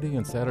Suzanne Friday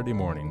and Saturday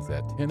mornings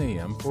at 10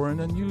 a.m. for an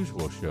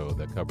unusual show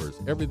that covers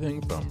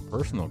everything from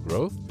personal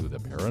growth to the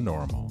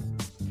paranormal.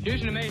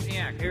 Here's an amazing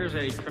act. Here's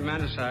a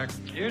tremendous act.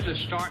 Here's a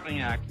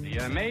startling act. The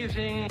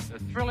amazing, the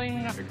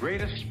thrilling, the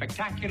greatest,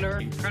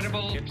 spectacular,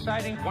 incredible,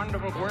 exciting,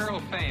 wonderful,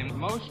 world fame,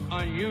 most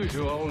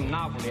unusual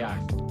novelty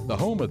act. The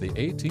home of the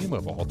A-Team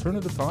of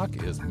Alternative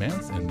Talk is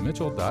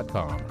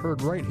manceandmitchell.com.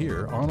 Heard right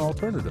here on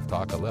Alternative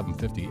Talk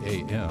 1150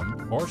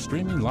 AM or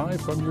streaming live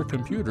from your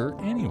computer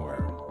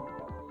anywhere.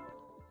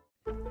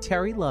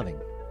 Terry Loving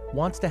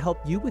wants to help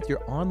you with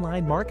your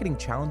online marketing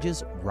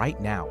challenges right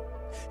now.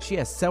 She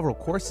has several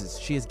courses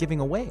she is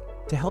giving away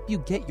to help you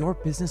get your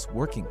business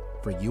working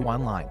for you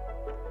online.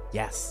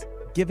 Yes,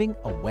 giving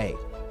away.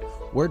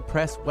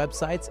 WordPress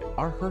websites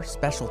are her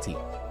specialty,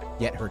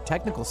 yet her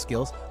technical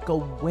skills go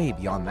way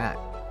beyond that.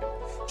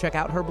 Check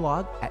out her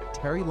blog at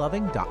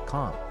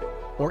terryloving.com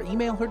or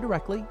email her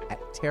directly at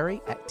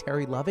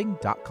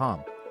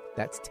terry@terryloving.com.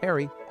 That's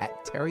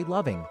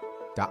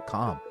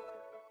terry@terryloving.com.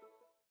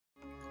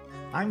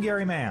 I'm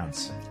Gary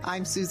Mance.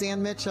 I'm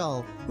Suzanne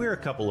Mitchell. We're a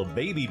couple of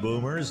baby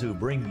boomers who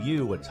bring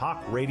you a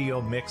talk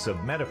radio mix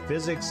of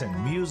metaphysics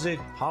and music,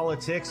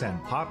 politics,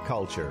 and pop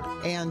culture.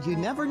 And you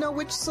never know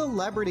which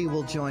celebrity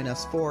will join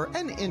us for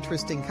an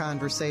interesting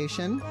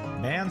conversation.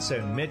 Mance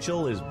and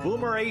Mitchell is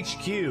Boomer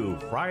HQ,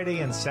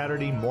 Friday and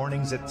Saturday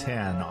mornings at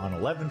 10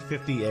 on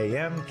 1150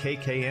 AM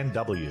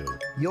KKNW.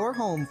 Your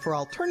home for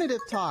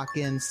alternative talk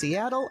in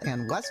Seattle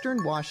and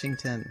Western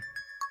Washington.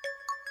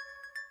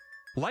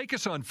 Like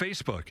us on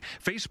Facebook,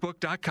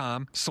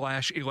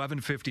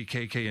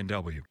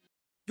 facebook.com/1150KKNW.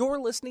 You're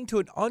listening to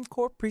an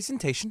encore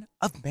presentation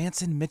of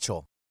Mance and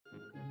Mitchell.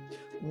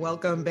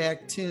 Welcome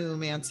back to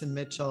Mance and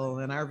Mitchell,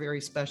 and our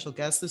very special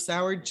guest this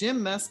hour,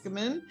 Jim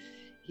Meskimen.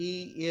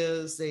 He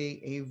is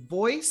a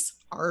voice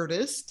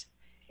artist,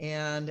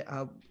 and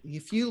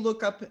if you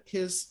look up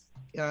his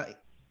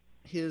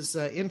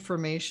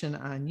information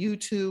on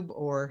YouTube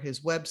or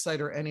his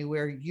website or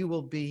anywhere, you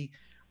will be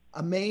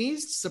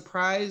amazed,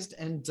 surprised,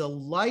 and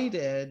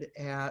delighted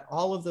at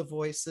all of the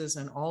voices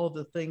and all of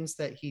the things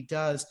that he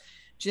does.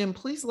 Jim,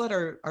 please let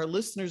our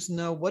listeners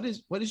know what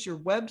is your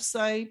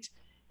website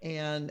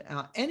and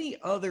any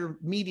other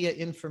media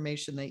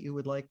information that you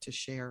would like to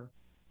share.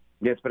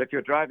 Yes, but if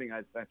you're driving,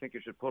 I think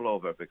you should pull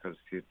over because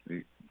you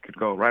could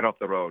go right off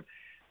the road.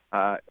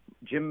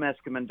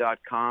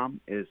 JimMeskimen.com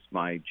is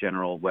my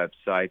general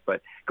website,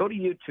 but go to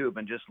YouTube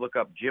and just look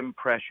up Jim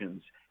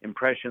Impressions,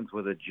 Impressions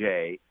with a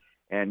J,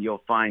 and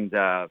you'll find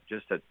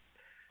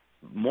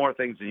more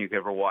things than you could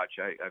ever watch.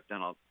 I've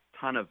done a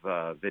ton of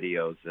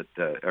videos that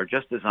are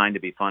just designed to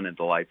be fun and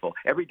delightful.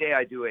 Every day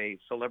I do a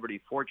celebrity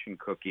fortune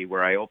cookie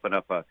where I open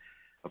up a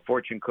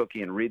fortune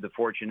cookie and read the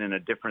fortune in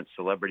a different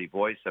celebrity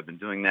voice. I've been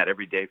doing that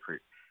every day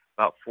for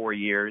about 4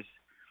 years.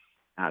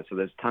 So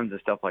there's tons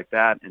of stuff like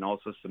that, and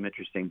also some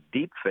interesting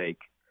deep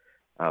fake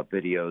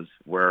videos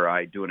where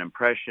I do an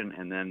impression,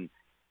 and then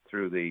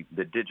through the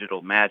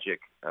digital magic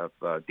of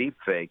deep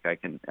fake, I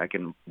can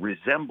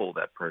resemble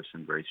that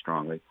person very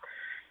strongly.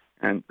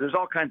 And there's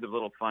all kinds of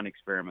little fun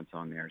experiments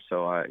on there.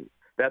 So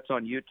that's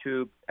on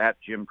YouTube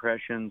at Jim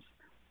Impressions,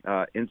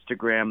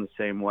 Instagram the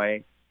same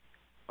way.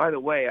 By the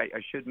way,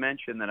 I should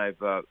mention that I've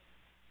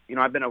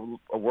been a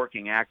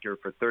working actor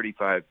for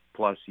 35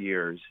 plus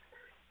years,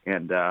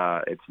 and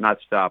it's not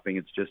stopping.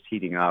 It's just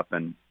heating up.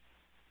 And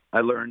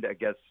I learned, I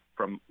guess,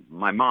 from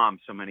my mom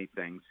so many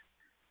things.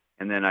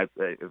 And then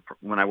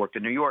when I worked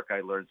in New York, I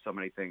learned so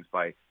many things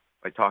by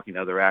talking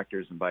to other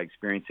actors and by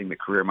experiencing the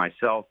career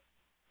myself.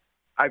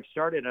 I've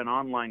started an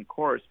online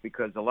course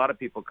because a lot of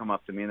people come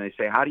up to me and they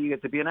say, "How do you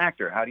get to be an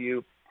actor? How do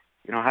you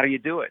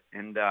do it?"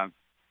 And I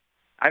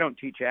don't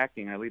teach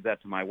acting. I leave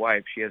that to my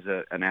wife. She has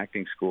an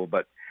acting school.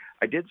 But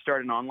I did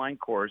start an online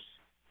course,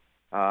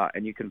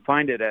 and you can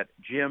find it at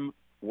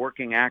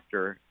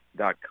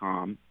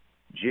JimWorkingActor.com,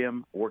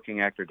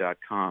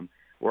 JimWorkingActor.com,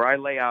 where I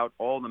lay out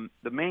all the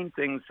main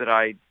things that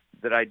I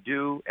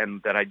do and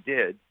that I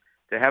did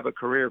to have a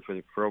career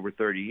for over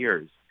 30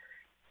 years.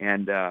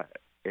 And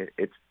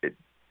it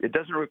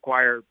doesn't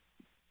require,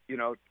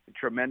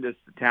 tremendous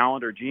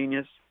talent or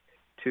genius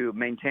to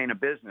maintain a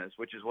business,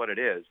 which is what it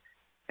is.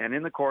 And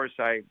in the course,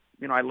 I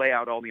lay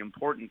out all the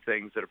important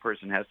things that a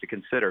person has to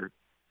consider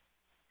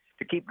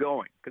to keep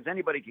going, because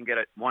anybody can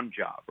get one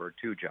job or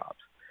two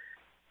jobs.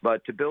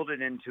 But to build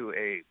it into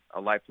a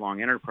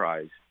lifelong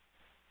enterprise,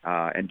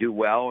 and do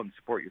well and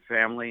support your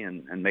family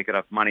and make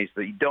enough money so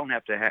that you don't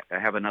have to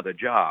have another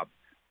job.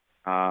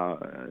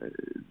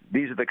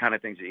 These are the kind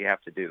of things that you have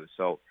to do.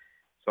 So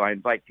I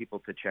invite people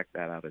to check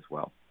that out as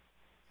well.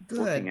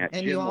 Good.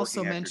 And you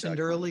also mentioned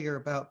earlier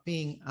about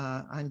being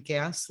on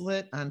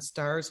Gaslit on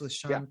Stars with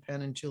Sean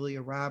Penn and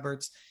Julia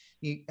Roberts.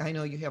 I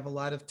know you have a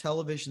lot of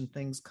television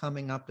things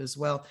coming up as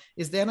well.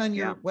 Is that on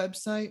your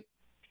website?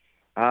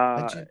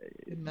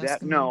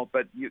 No,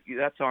 but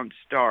that's on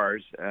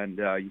Stars, and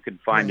you can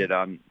find it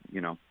on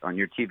on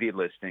your TV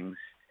listings.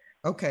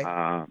 Okay.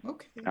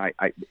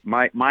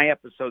 My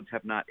episodes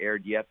have not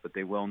aired yet, but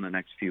they will in the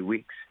next few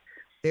weeks.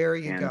 There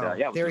you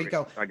go. There you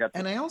go.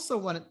 And I also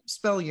want to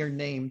spell your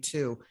name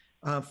too,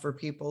 for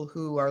people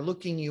who are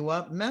looking you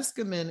up.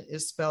 Meskimen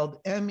is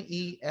spelled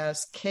Meskimen.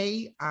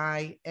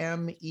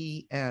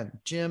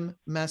 Jim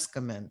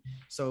Meskimen.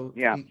 So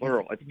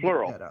plural. It's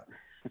plural.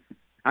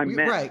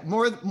 Right,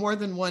 more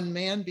than one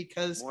man,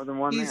 because more than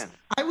one man.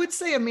 I would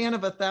say a man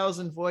of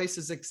 1,000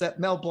 voices, except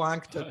Mel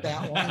Blanc took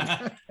that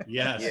one.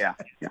 Yes.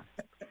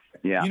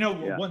 Yeah.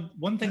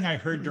 One thing I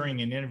heard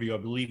during an interview, I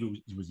believe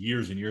it was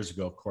years and years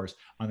ago, of course,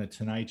 on the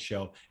Tonight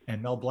Show,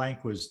 and Mel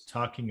Blanc was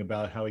talking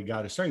about how he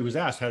got his start. He was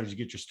asked, "How did you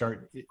get your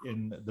start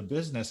in the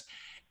business?"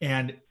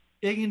 And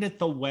getting it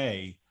the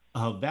way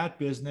of that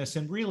business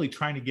and really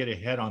trying to get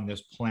ahead on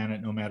this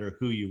planet, no matter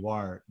who you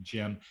are,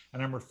 Jim.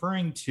 And I'm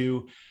referring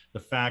to the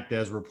fact,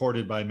 as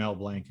reported by Mel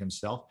Blanc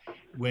himself,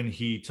 when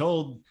he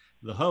told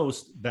the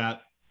host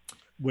that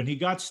when he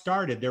got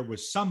started, there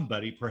was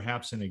somebody,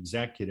 perhaps an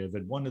executive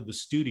at one of the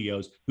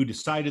studios, who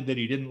decided that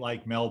he didn't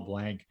like Mel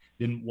Blanc,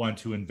 didn't want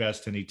to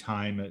invest any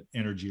time,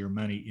 energy, or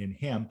money in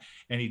him.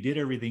 And he did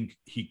everything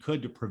he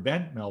could to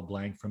prevent Mel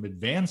Blanc from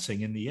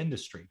advancing in the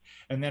industry.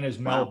 And then, as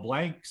Mel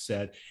Blanc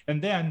said,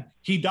 and then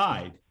he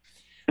died.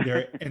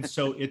 And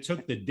so it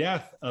took the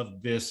death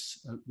of this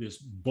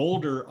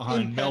boulder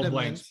on Mel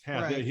Blanc's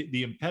path,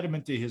 the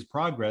impediment to his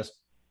progress,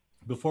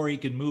 before he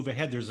can move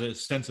ahead. There's a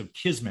sense of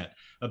kismet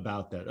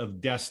about that,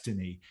 of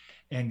destiny.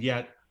 And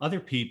yet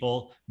other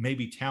people may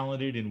be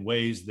talented in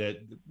ways that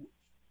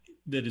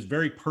is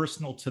very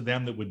personal to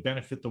them, that would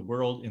benefit the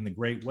world in the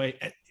great way.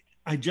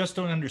 I just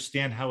don't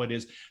understand how it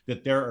is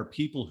that there are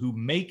people who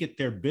make it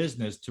their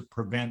business to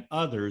prevent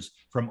others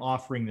from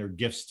offering their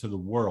gifts to the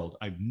world.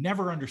 I've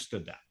never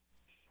understood that.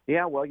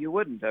 Yeah, well, you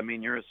wouldn't. I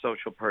mean, you're a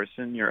social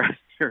person. You're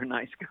a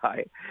nice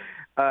guy.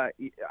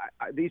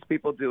 These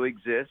people do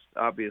exist,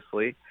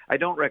 obviously. I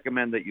don't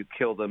recommend that you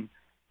kill them.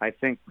 I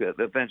think that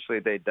eventually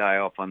they die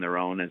off on their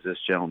own, as this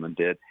gentleman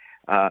did.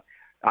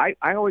 I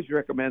always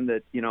recommend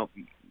that,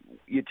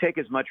 you take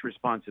as much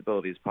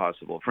responsibility as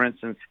possible. For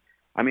instance,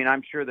 I mean,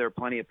 I'm sure there are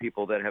plenty of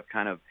people that have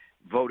kind of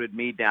voted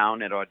me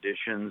down at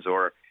auditions,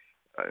 or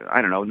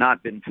I don't know,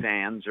 not been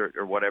fans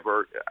or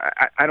whatever.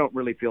 I don't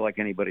really feel like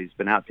anybody's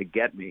been out to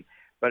get me.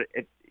 But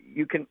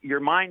your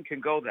mind can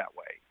go that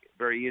way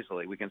very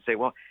easily. We can say,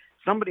 well,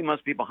 somebody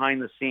must be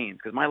behind the scenes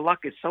because my luck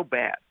is so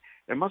bad.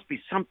 There must be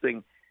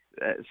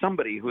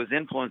somebody who is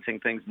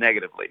influencing things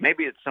negatively.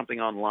 Maybe it's something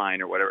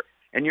online or whatever.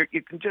 And you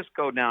can just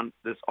go down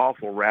this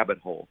awful rabbit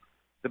hole.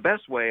 The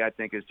best way, I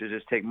think, is to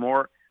just take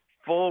more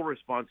full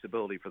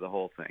responsibility for the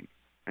whole thing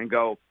and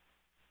go,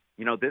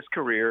 this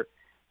career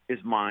is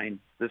mine.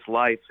 This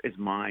life is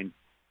mine.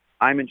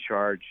 I'm in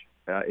charge.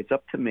 It's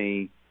up to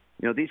me.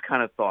 These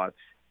kind of thoughts.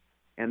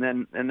 And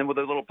then with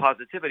a little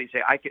positivity,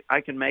 say,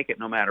 I can make it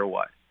no matter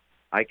what.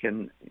 I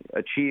can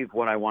achieve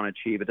what I want to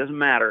achieve. It doesn't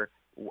matter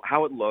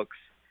how it looks.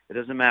 It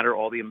doesn't matter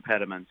all the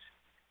impediments.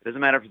 It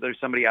doesn't matter if there's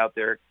somebody out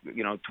there,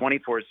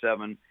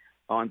 24/7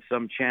 on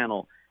some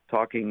channel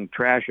talking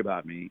trash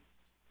about me.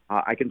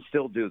 I can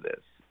still do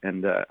this.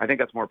 And I think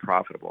that's more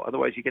profitable.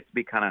 Otherwise, you get to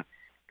be kind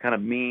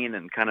of mean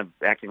and kind of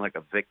acting like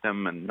a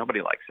victim, and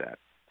nobody likes that.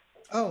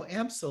 Oh,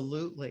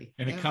 absolutely.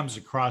 And it comes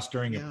across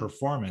during a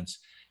performance.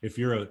 If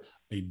you're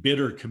a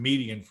bitter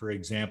comedian, for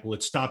example,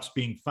 it stops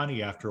being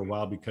funny after a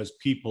while because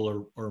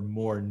people are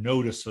more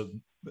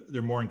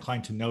they're more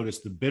inclined to notice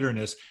the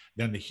bitterness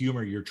than the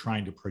humor you're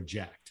trying to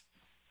project.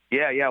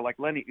 Yeah, like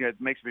Lenny. It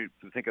makes me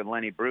think of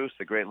Lenny Bruce,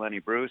 the great Lenny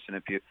Bruce. And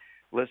if you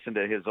listen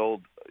to his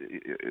old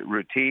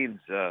routines,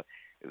 the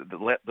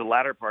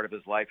latter part of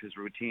his life, his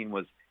routine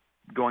was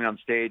going on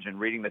stage and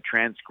reading the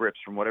transcripts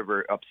from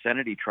whatever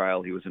obscenity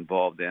trial he was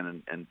involved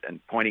in,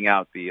 and pointing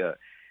out the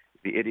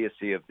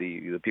idiocy of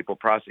the people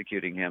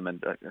prosecuting him.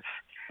 And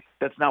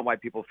that's not why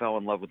people fell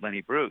in love with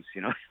Lenny Bruce.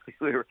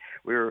 We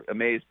were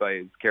amazed by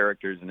his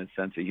characters and his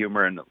sense of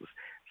humor, and it was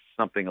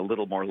something a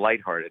little more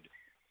lighthearted.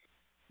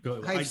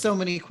 I have so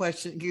many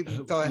questions.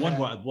 Go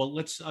ahead. Well,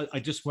 I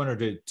just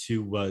wanted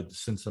to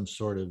since I'm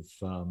sort of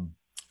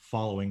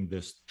following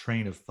this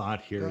train of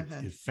thought here,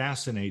 it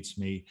fascinates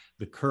me,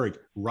 the courage.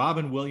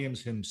 Robin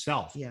Williams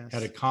himself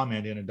had a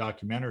comment in a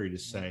documentary to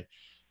say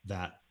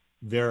that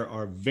there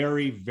are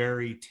very,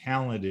 very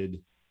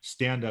talented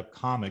stand-up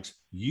comics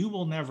you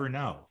will never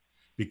know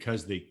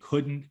because they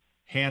couldn't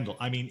handle,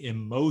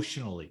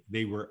 emotionally,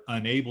 they were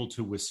unable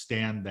to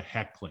withstand the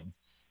heckling.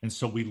 And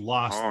so we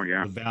lost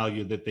the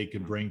value that they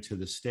could bring to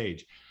the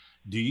stage.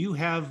 Do you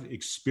have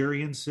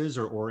experiences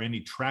or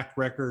any track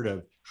record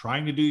of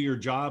trying to do your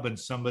job and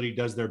somebody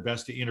does their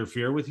best to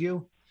interfere with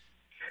you?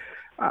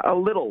 A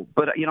little,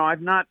 but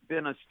I've not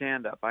been a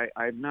stand-up.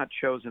 I've not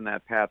chosen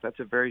that path. That's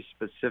a very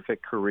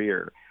specific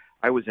career.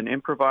 I was an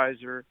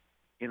improviser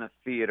in a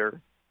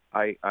theater,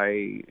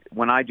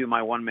 when I do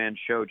my one-man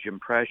show,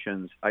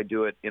 Jimpressions, I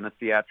do it in a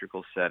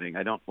theatrical setting.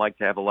 I don't like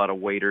to have a lot of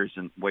waiters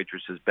and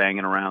waitresses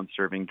banging around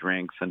serving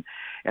drinks, and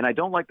I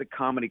don't like the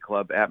comedy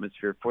club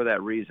atmosphere for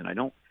that reason. I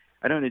don't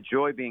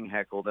enjoy being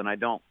heckled, and I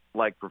don't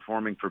like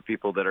performing for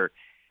people that are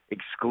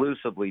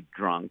exclusively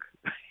drunk,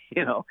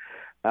 and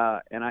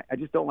I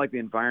just don't like the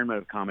environment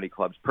of comedy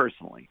clubs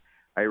personally.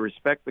 I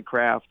respect the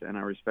craft and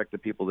I respect the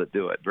people that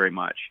do it very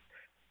much.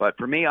 But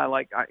for me,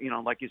 like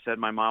you said,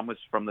 my mom was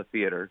from the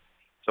theater.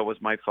 So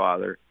was my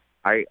father.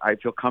 I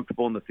feel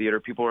comfortable in the theater.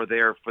 People are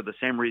there for the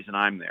same reason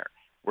I'm there.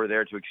 We're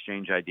there to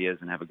exchange ideas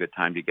and have a good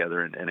time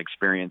together and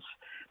experience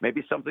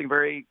maybe something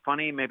very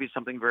funny, maybe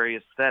something very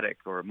aesthetic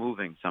or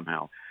moving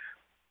somehow.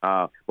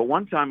 But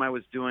one time I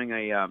was doing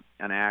an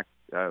act.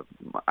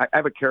 I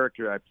have a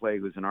character I play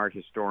who's an art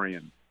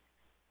historian.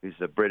 He's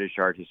a British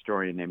art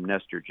historian named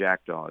Nestor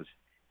Jackdaws.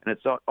 And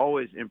it's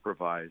always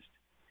improvised.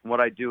 And what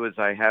I do is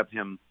I have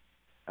him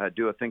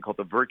do a thing called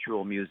the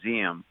virtual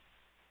museum,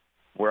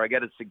 where I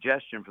get a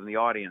suggestion from the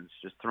audience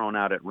just thrown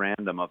out at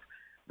random of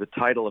the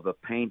title of a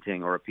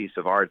painting or a piece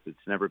of art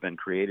that's never been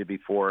created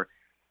before.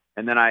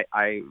 And then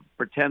I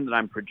pretend that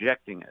I'm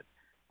projecting it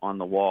on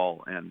the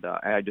wall, and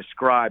I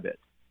describe it.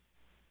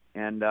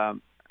 And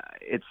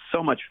it's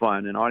so much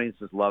fun, and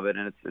audiences love it,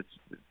 and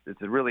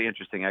it's a really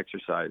interesting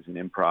exercise in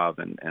improv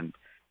and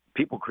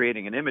people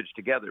creating an image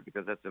together,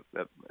 because that's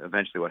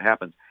eventually what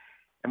happens.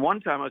 And one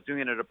time I was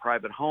doing it at a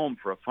private home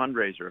for a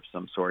fundraiser of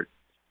some sort,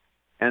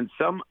 and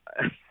some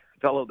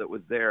fellow that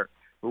was there,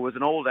 who was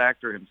an old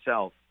actor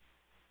himself,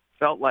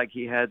 felt like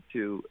he had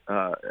to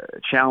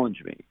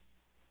challenge me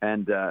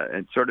and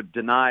sort of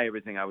deny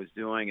everything I was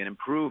doing and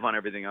improve on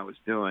everything I was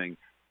doing,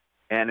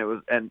 and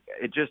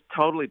it just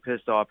totally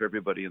pissed off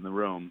everybody in the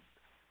room.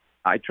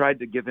 I tried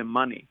to give him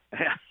money.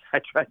 I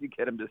tried to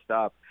get him to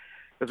stop,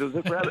 because it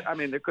was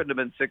there couldn't have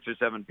been 6 or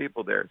 7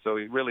 people there, so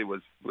he really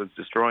was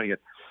destroying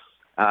it.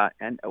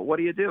 And what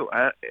do you do?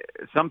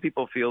 Some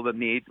people feel the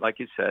need, like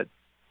you said,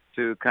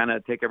 to kind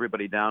of take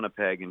everybody down a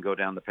peg and go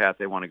down the path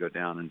they want to go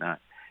down. And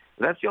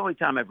that's the only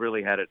time I've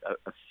really had a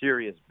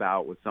serious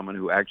bout with someone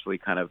who actually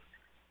kind of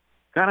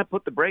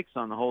put the brakes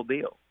on the whole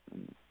deal.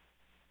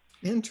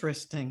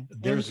 Interesting.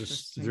 There's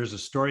a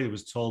story that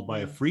was told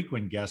by a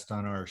frequent guest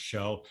on our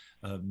show,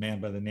 a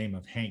man by the name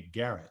of Hank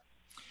Garrett.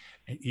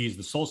 He's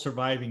the sole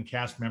surviving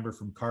cast member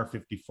from Car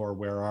 54,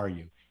 Where Are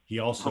You? He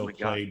also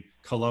played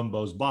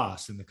Columbo's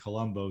boss in the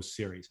Columbo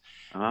series.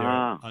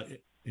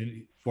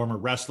 Former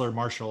wrestler,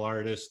 martial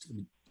artist,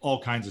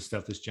 all kinds of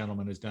stuff this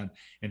gentleman has done.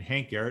 And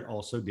Hank Garrett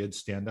also did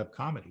stand-up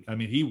comedy. I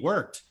mean, he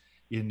worked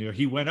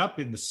he went up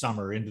in the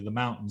summer into the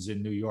mountains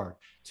in New York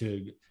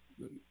to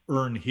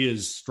earn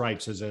his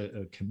stripes as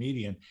a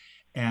comedian.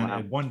 And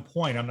at one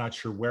point, I'm not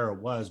sure where it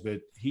was,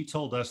 but he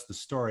told us the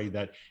story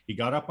that he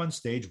got up on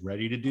stage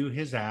ready to do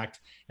his act.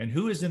 And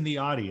who is in the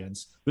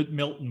audience but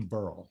Milton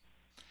Berle?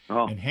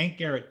 Oh. And Hank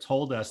Garrett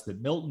told us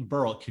that Milton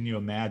Berle, can you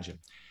imagine?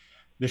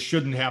 This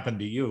shouldn't happen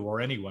to you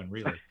or anyone,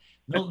 really.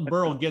 Milton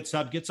Berle gets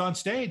up, gets on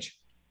stage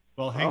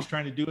while Hank's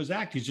trying to do his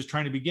act. He's just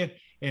trying to begin.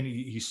 And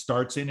he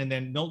starts in, and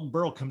then Milton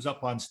Berle comes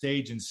up on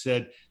stage and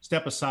said,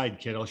 "Step aside,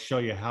 kid. I'll show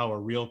you how a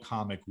real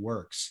comic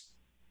works."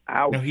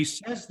 Ouch. Now, he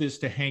says this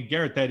to Hank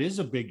Garrett. That is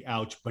a big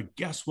ouch. But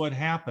guess what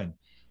happened?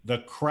 The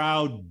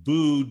crowd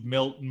booed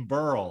Milton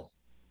Berle.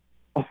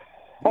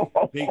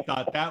 They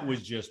thought that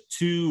was just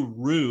too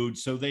rude,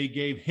 so they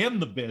gave him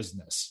the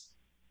business.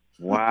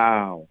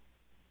 Wow.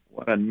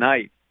 What a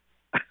night.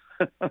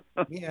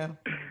 Yeah.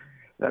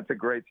 That's a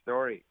great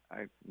story.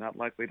 I'm not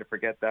likely to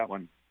forget that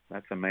one.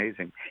 That's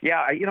amazing.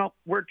 Yeah,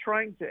 we're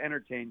trying to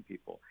entertain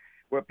people.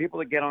 We're people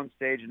that get on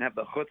stage and have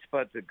the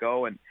chutzpah to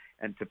go and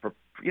to,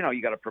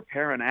 you got to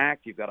prepare an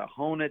act. You've got to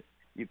hone it.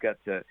 You've got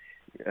to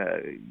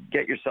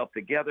get yourself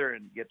together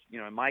and get,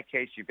 in my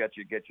case, you've got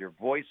to get your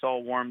voice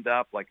all warmed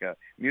up like a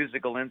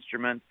musical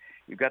instrument.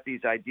 You've got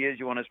these ideas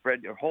you want to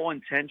spread. Your whole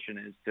intention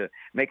is to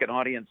make an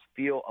audience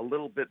feel a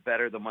little bit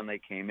better than when they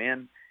came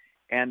in.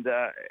 And,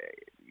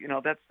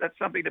 that's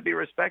something to be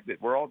respected.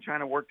 We're all trying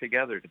to work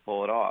together to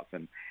pull it off.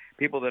 And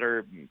people that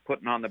are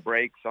putting on the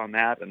brakes on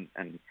that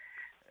and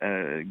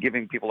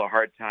giving people a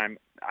hard time,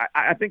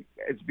 I think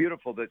it's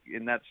beautiful that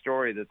in that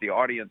story that the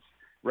audience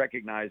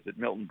recognized that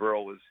Milton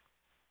Berle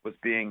was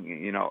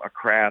being, a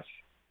crass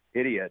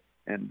idiot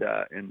and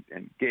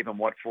gave him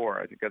what for.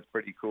 I think that's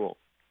pretty cool.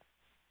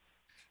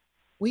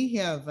 We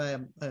have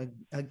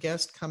a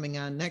guest coming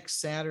on next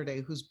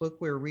Saturday whose book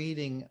we're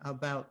reading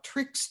about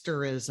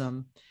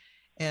tricksterism.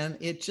 And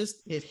it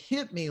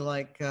hit me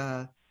like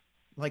a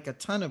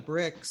ton of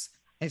bricks.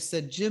 I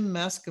said, Jim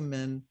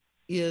Meskimen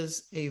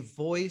is a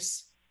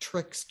voice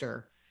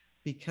trickster,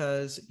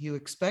 because you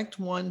expect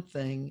one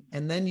thing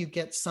and then you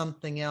get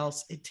something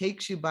else. It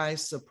takes you by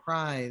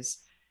surprise.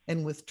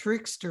 And with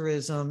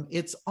tricksterism,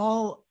 it's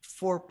all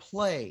for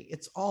play.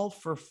 It's all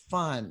for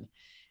fun.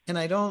 And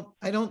I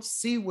don't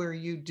see where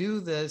you do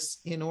this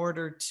in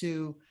order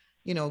to,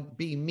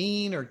 be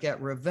mean or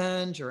get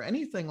revenge or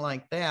anything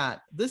like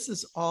that. This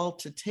is all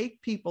to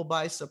take people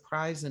by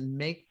surprise and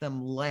make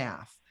them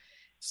laugh.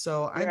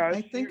 So Yeah,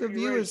 I think of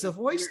you as a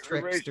voice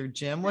trickster,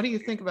 Jim. What do you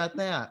think about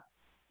that?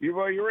 You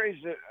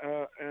raised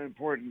an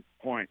important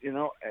point. In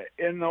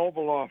the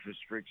Oval Office,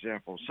 for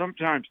example,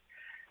 sometimes,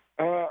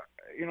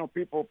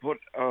 people put.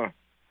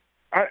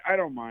 I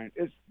don't mind.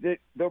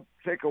 They'll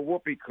take a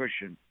whoopee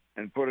cushion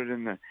and put it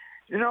in the.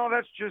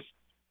 That's just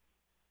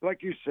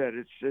like you said.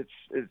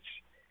 It's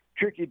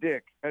Tricky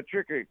Dick.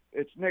 Tricky.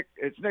 It's Nick.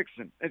 It's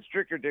Nixon. It's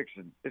Tricker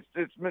Dixon.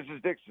 It's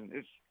Mrs. Dixon.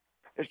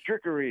 It's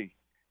trickery,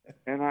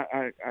 and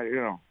I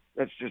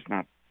that's just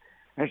not.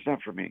 That's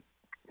not for me.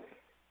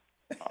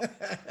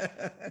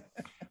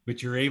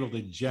 But you're able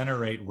to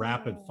generate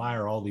rapid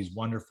fire all these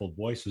wonderful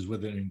voices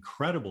with an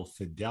incredible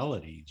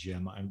fidelity,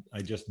 Jim.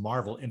 I just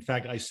marvel. In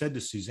fact, I said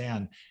to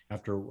Suzanne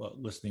after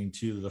listening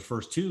to the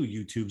first two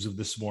YouTubes of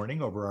this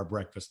morning over our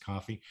breakfast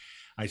coffee,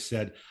 I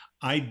said,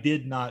 I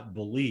did not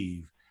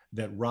believe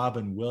that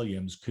Robin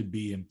Williams could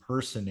be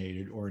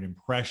impersonated or an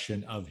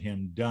impression of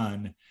him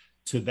done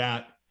to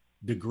that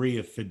degree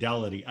of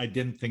fidelity. I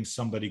didn't think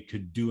somebody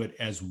could do it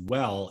as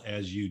well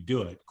as you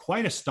do it.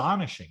 Quite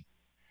astonishing.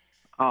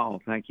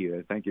 Oh, thank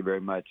you. Thank you very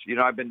much.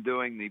 I've been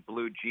doing the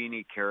Blue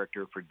Genie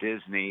character for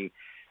Disney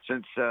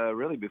since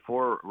really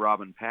before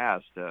Robin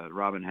passed.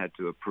 Robin had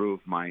to approve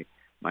my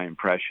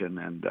impression,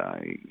 and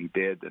he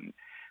did. And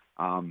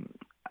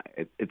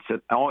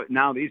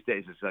now these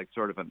days it's like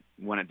sort of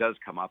when it does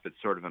come up,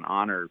 it's sort of an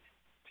honor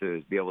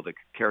to be able to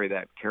carry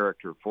that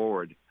character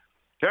forward.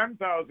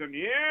 10,000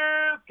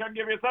 years can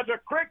give you such a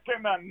crick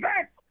in the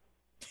neck.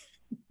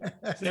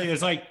 See,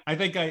 it's like I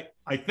think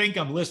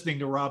I'm listening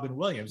to Robin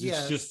Williams. It's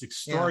Yes. just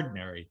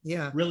extraordinary.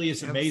 Yeah. Really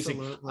is amazing.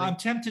 Absolutely. I'm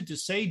tempted to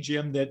say,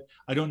 Jim, that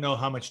I don't know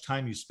how much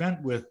time you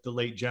spent with the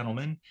late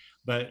gentleman,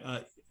 but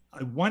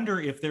I wonder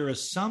if there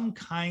is some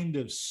kind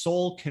of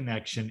soul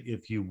connection,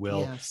 if you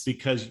will, Yes.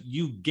 because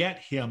you get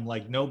him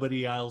like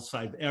nobody else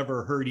I've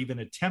ever heard even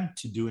attempt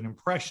to do an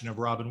impression of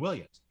Robin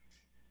Williams.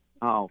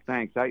 Oh,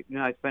 thanks. I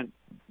spent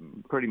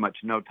pretty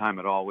much no time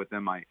at all with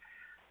him. I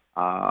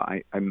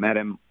met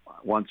him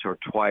once or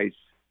twice,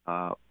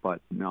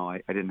 but no,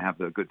 I didn't have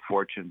the good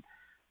fortune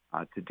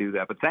to do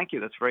that. But thank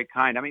you. That's very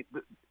kind. I mean,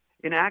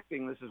 in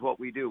acting, this is what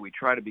we do. We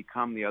try to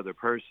become the other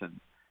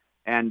person.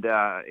 And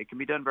it can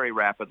be done very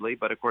rapidly,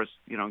 but of course,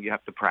 you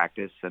have to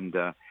practice. And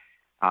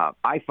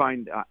I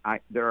find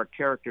there are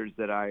characters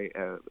that I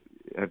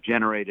have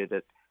generated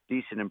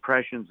decent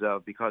impressions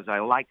of because I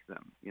like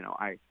them.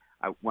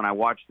 When I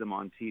watch them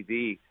on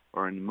TV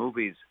or in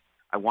movies,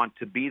 I want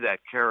to be that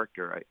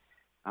character.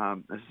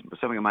 This is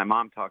something that my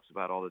mom talks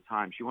about all the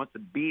time. She wants to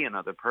be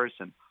another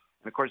person.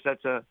 And of course,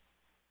 that's a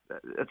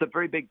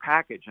very big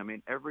package. I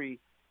mean, every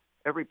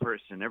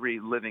person, every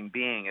living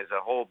being is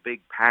a whole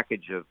big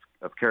package of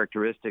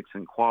characteristics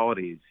and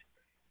qualities.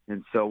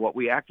 And so what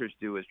we actors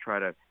do is try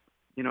to,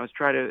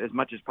 as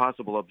much as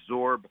possible,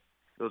 absorb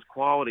those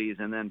qualities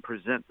and then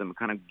present them,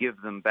 kind of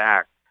give them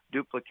back,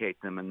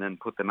 duplicate them, and then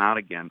put them out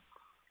again.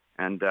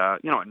 And,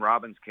 in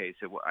Robin's case,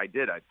 I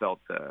felt,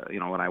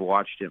 when I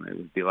watched him, it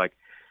would be like,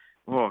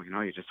 oh,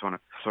 you just want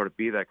to sort of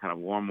be that kind of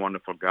warm,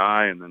 wonderful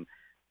guy and then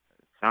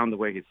sound the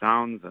way he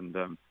sounds.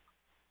 And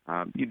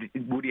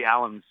Woody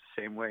Allen's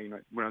the same way.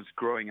 When I was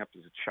growing up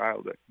as a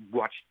child, I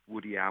watched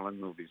Woody Allen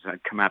movies.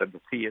 I'd come out of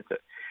the theater.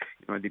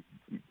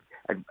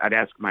 I'd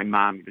ask my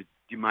mom, do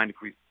you mind if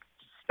we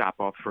stop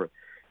off for,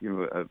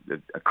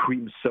 a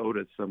cream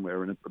soda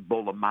somewhere and a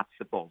bowl of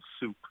matzo ball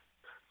soup?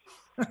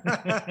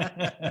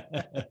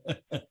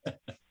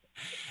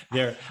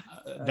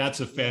 That's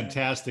a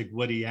fantastic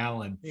Woody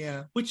Allen.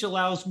 Yeah. Which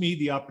allows me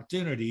the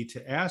opportunity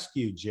to ask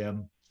you,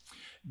 Jim,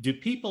 do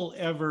people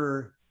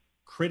ever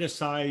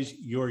criticize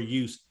your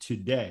use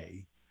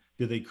today?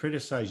 Do they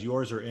criticize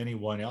yours or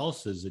anyone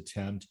else's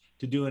attempt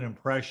to do an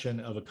impression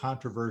of a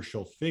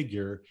controversial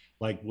figure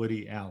like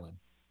Woody Allen?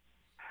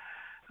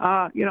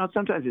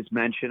 Sometimes it's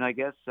mentioned, I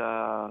guess.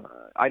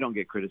 I don't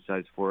get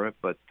criticized for it,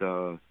 but,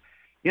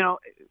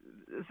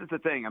 this is the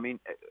thing. I mean,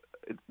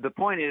 the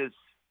point is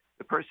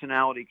the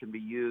personality can be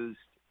used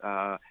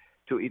to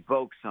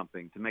evoke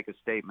something, to make a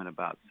statement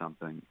about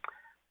something.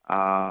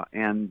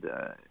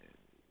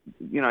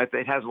 If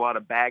it has a lot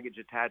of baggage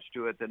attached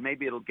to it, then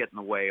maybe it'll get in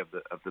the way of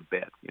the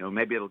bit.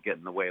 Maybe it'll get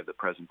in the way of the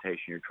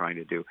presentation you're trying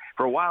to do.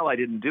 For a while, I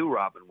didn't do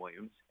Robin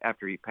Williams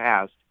after he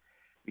passed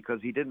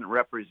because he didn't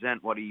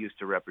represent what he used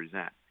to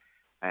represent.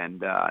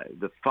 And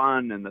the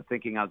fun and the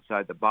thinking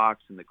outside the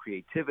box and the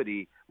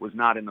creativity was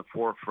not in the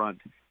forefront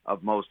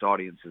of most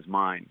audiences'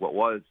 mind. What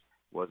was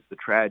the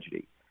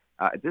tragedy.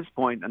 At this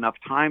point, enough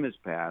time has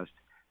passed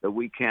that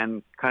we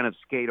can kind of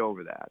skate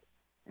over that.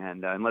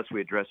 And unless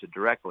we address it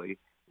directly,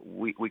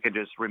 we can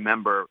just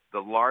remember the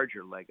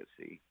larger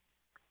legacy.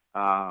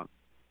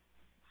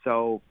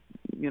 So,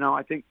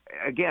 I think,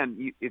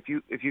 again, if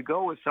you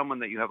go with someone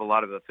that you have a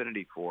lot of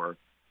affinity for,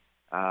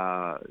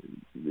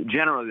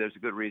 generally there's a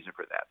good reason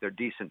for that. They're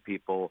decent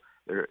people.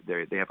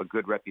 They have a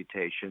good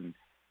reputation.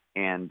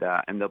 And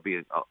there'll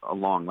be a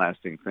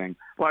long-lasting thing.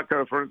 Like,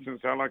 for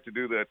instance, I like to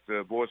do that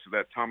voice of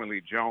that Tommy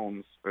Lee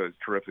Jones,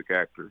 terrific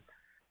actor.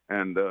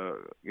 And,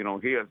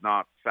 he has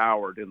not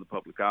soured in the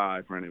public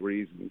eye for any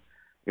reason.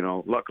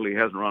 luckily he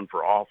hasn't run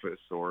for office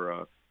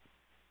or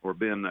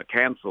been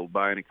canceled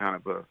by any kind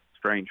of a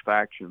strange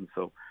faction.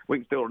 So we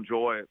can still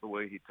enjoy it, the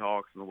way he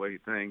talks and the way he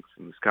thinks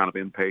and this kind of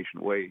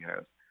impatient way he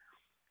has.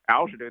 I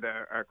also did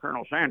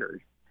Colonel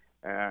Sanders,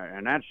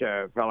 and that's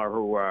a fellow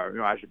who,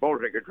 I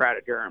suppose they could try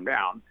to tear him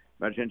down,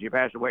 but since he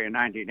passed away in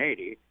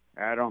 1980,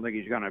 I don't think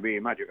he's going to be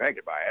much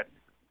affected by it,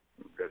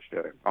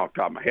 just off the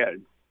top of my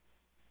head.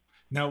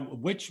 Now,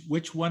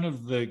 which one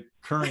of the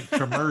current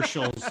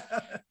commercials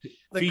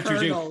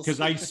features you? Because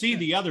I see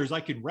the others,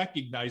 I can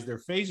recognize their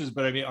faces,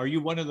 but I mean, are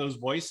you one of those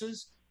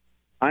voices?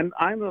 I'm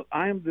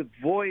the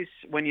voice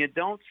when you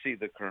don't see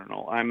the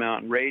Colonel. I'm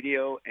on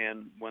radio,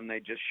 and when they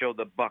just show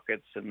the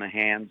buckets and the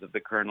hands of the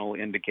Colonel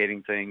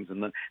indicating things,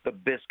 and the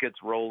biscuits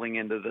rolling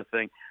into the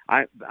thing,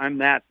 I'm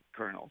that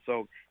Colonel.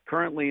 So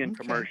currently in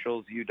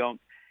commercials, you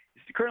don't.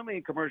 Currently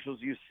in commercials,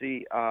 you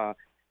see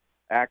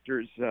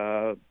actors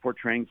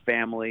portraying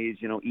families,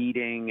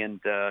 eating and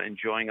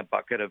enjoying a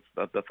bucket of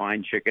the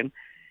fine chicken,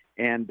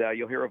 and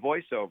you'll hear a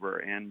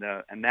voiceover, and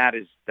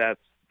that's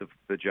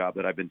the job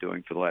that I've been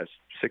doing for the last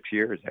 6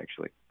 years,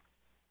 actually.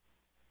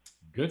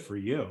 Good for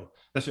you.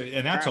 That's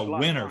a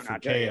winner for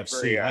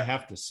KFC, I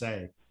have to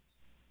say.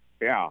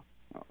 Yeah,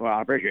 well,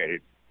 I appreciate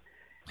it.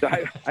 So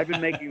I've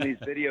been making these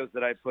videos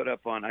that I put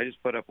up on. I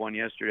just put up one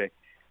yesterday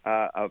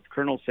of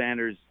Colonel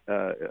Sanders,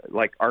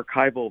 like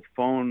archival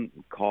phone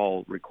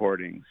call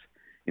recordings,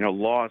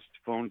 lost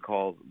phone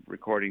call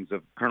recordings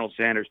of Colonel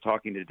Sanders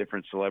talking to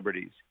different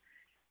celebrities.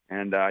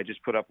 And I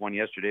just put up one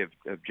yesterday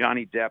of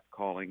Johnny Depp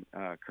calling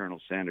Colonel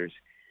Sanders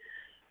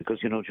because,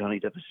 Johnny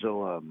Depp is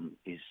so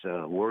he's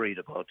worried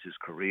about his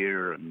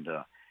career, and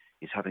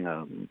he's having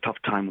a tough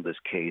time with this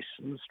case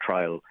and this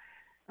trial.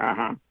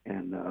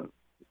 And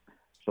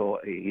so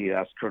he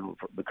asked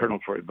the Colonel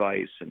for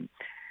advice. And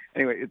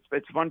anyway,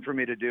 it's fun for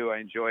me to do. I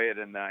enjoy it,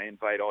 and I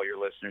invite all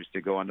your listeners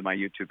to go onto my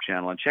YouTube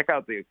channel and check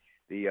out the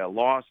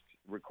lost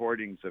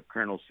recordings of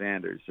Colonel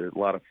Sanders. They're a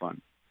lot of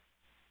fun.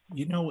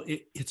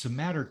 It's a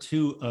matter,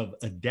 too, of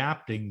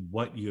adapting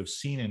what you have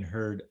seen and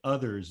heard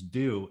others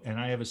do. And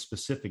I have a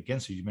specific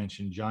answer. You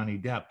mentioned Johnny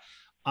Depp.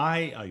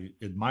 I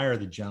admire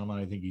the gentleman.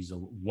 I think he's a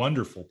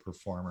wonderful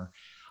performer.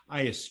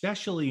 I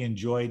especially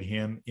enjoyed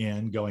him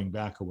in, going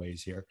back a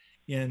ways here,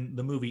 in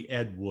the movie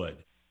Ed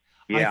Wood.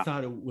 Yeah. I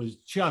thought it was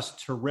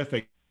just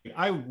terrific.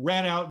 I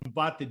ran out and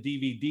bought the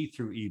DVD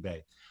through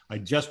eBay. I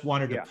just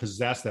wanted to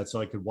possess that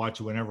so I could watch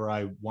it whenever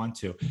I want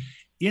to.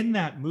 In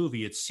that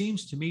movie, it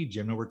seems to me,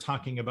 Jim, and we're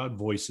talking about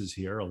voices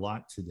here a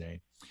lot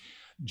today,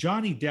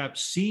 Johnny Depp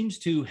seems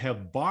to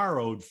have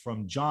borrowed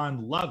from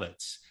John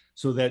Lovitz,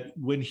 so that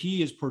when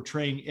he is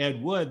portraying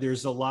Ed Wood,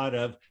 there's a lot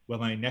of, well,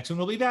 my next one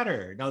will be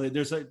better. Now,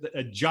 there's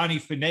a Johnny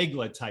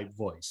Finaglia type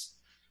voice.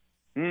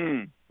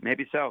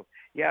 Maybe so.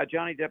 Yeah,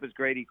 Johnny Depp is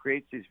great. He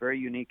creates these very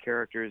unique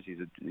characters. He's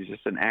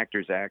just an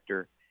actor's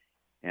actor.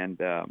 And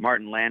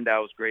Martin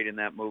Landau is great in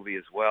that movie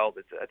as well.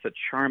 That's a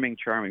charming,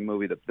 charming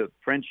movie. The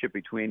friendship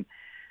between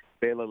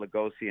Bela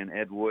Lugosi and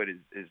Ed Wood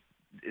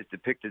is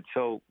depicted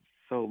so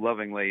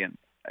lovingly, and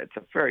it's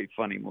a very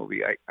funny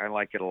movie. I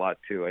like it a lot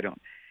too.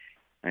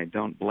 I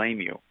don't blame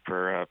you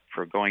for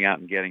going out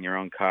and getting your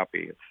own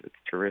copy. It's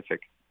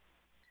terrific.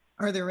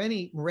 Are there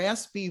any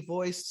raspy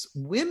voiced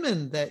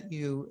women that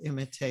you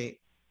imitate?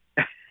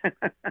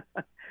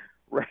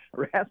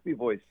 Raspy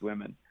voiced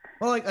women.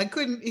 Well, it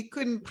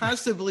couldn't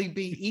possibly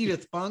be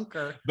Edith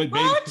Bunker. But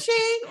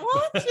Watching.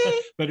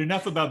 But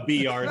enough about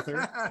B.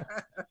 Arthur.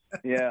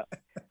 Yeah,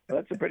 well,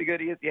 that's a pretty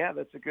good. Yeah,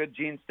 that's a good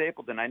Jean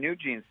Stapleton. I knew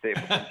Jean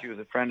Stapleton. She was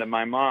a friend of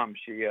my mom.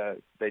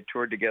 They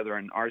toured together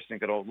in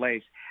Arsenic at Old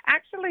Lace.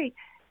 Actually,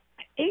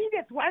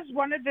 Edith was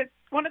one of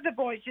the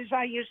voices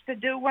I used to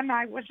do when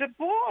I was a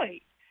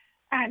boy,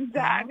 and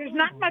there's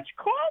not much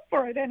call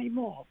for it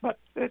anymore. But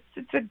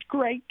it's a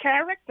great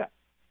character.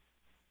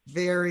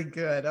 Very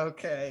good.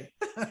 Okay.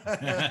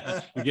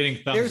 We're getting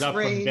thumbs up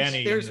from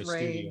Benny in the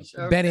studio.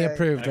 Okay. Benny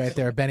approved right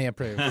there. Benny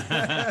approved.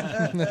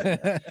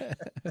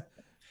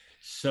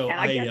 So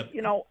I guess,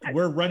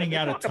 we're running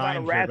out of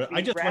time here, but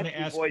I just want to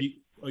ask you.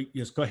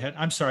 Yes, go ahead.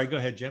 I'm sorry. Go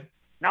ahead, Jim.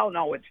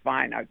 No, it's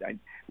fine.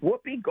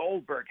 Whoopi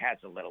Goldberg has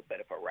a little bit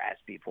of a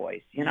raspy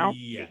voice,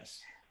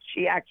 Yes.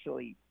 She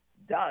actually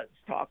does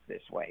talk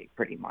this way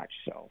pretty much.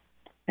 So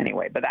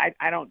anyway, but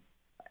I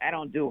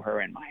don't do her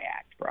in my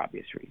act for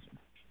obvious reasons.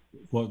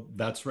 Well,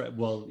 that's right.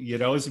 Well,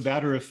 as a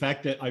matter of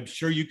fact, I'm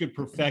sure you could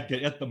perfect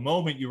it. At the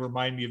moment, you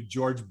remind me of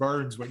George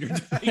Burns when you're doing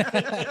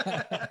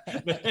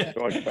it.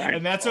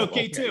 And that's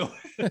okay too.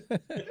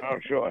 Oh,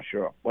 sure.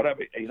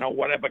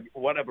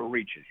 Whatever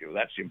reaches you.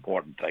 That's the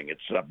important thing.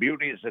 It's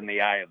beauty is in the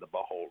eye of the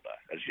beholder,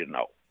 as you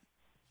know.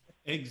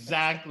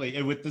 Exactly.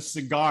 And with the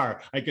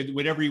cigar,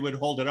 whenever you would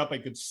hold it up, I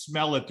could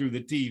smell it through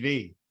the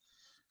TV.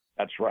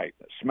 That's right.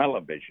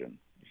 Smell-o-vision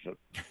is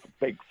a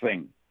big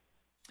thing.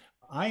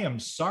 I am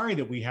sorry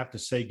that we have to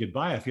say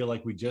goodbye. I feel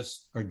like we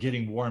just are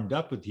getting warmed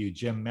up with you,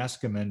 Jim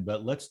Meskimen,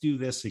 but let's do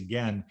this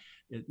again.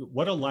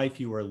 What a life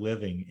you are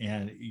living,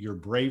 and your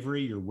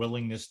bravery, your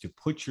willingness to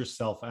put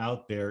yourself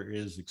out there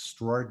is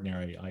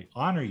extraordinary. I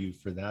honor you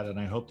for that, and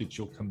I hope that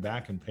you'll come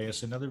back and pay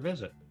us another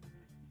visit.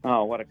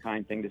 Oh, what a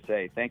kind thing to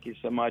say. Thank you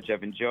so much.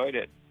 I've enjoyed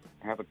it.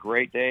 Have a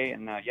great day.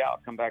 And I'll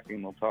come back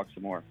and we'll talk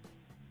some more.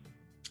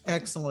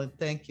 Excellent.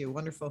 Thank you.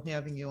 Wonderful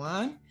having you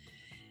on.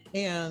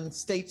 And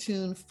stay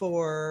tuned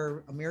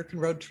for American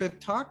Road Trip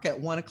Talk at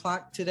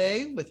 1:00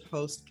 today with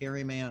host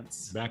Gary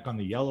Mance. Back on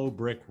the yellow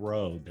brick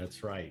road.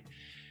 That's right.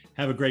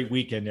 Have a great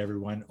weekend,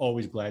 everyone.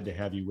 Always glad to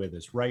have you with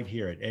us right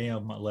here at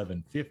AM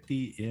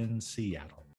 1150 in Seattle.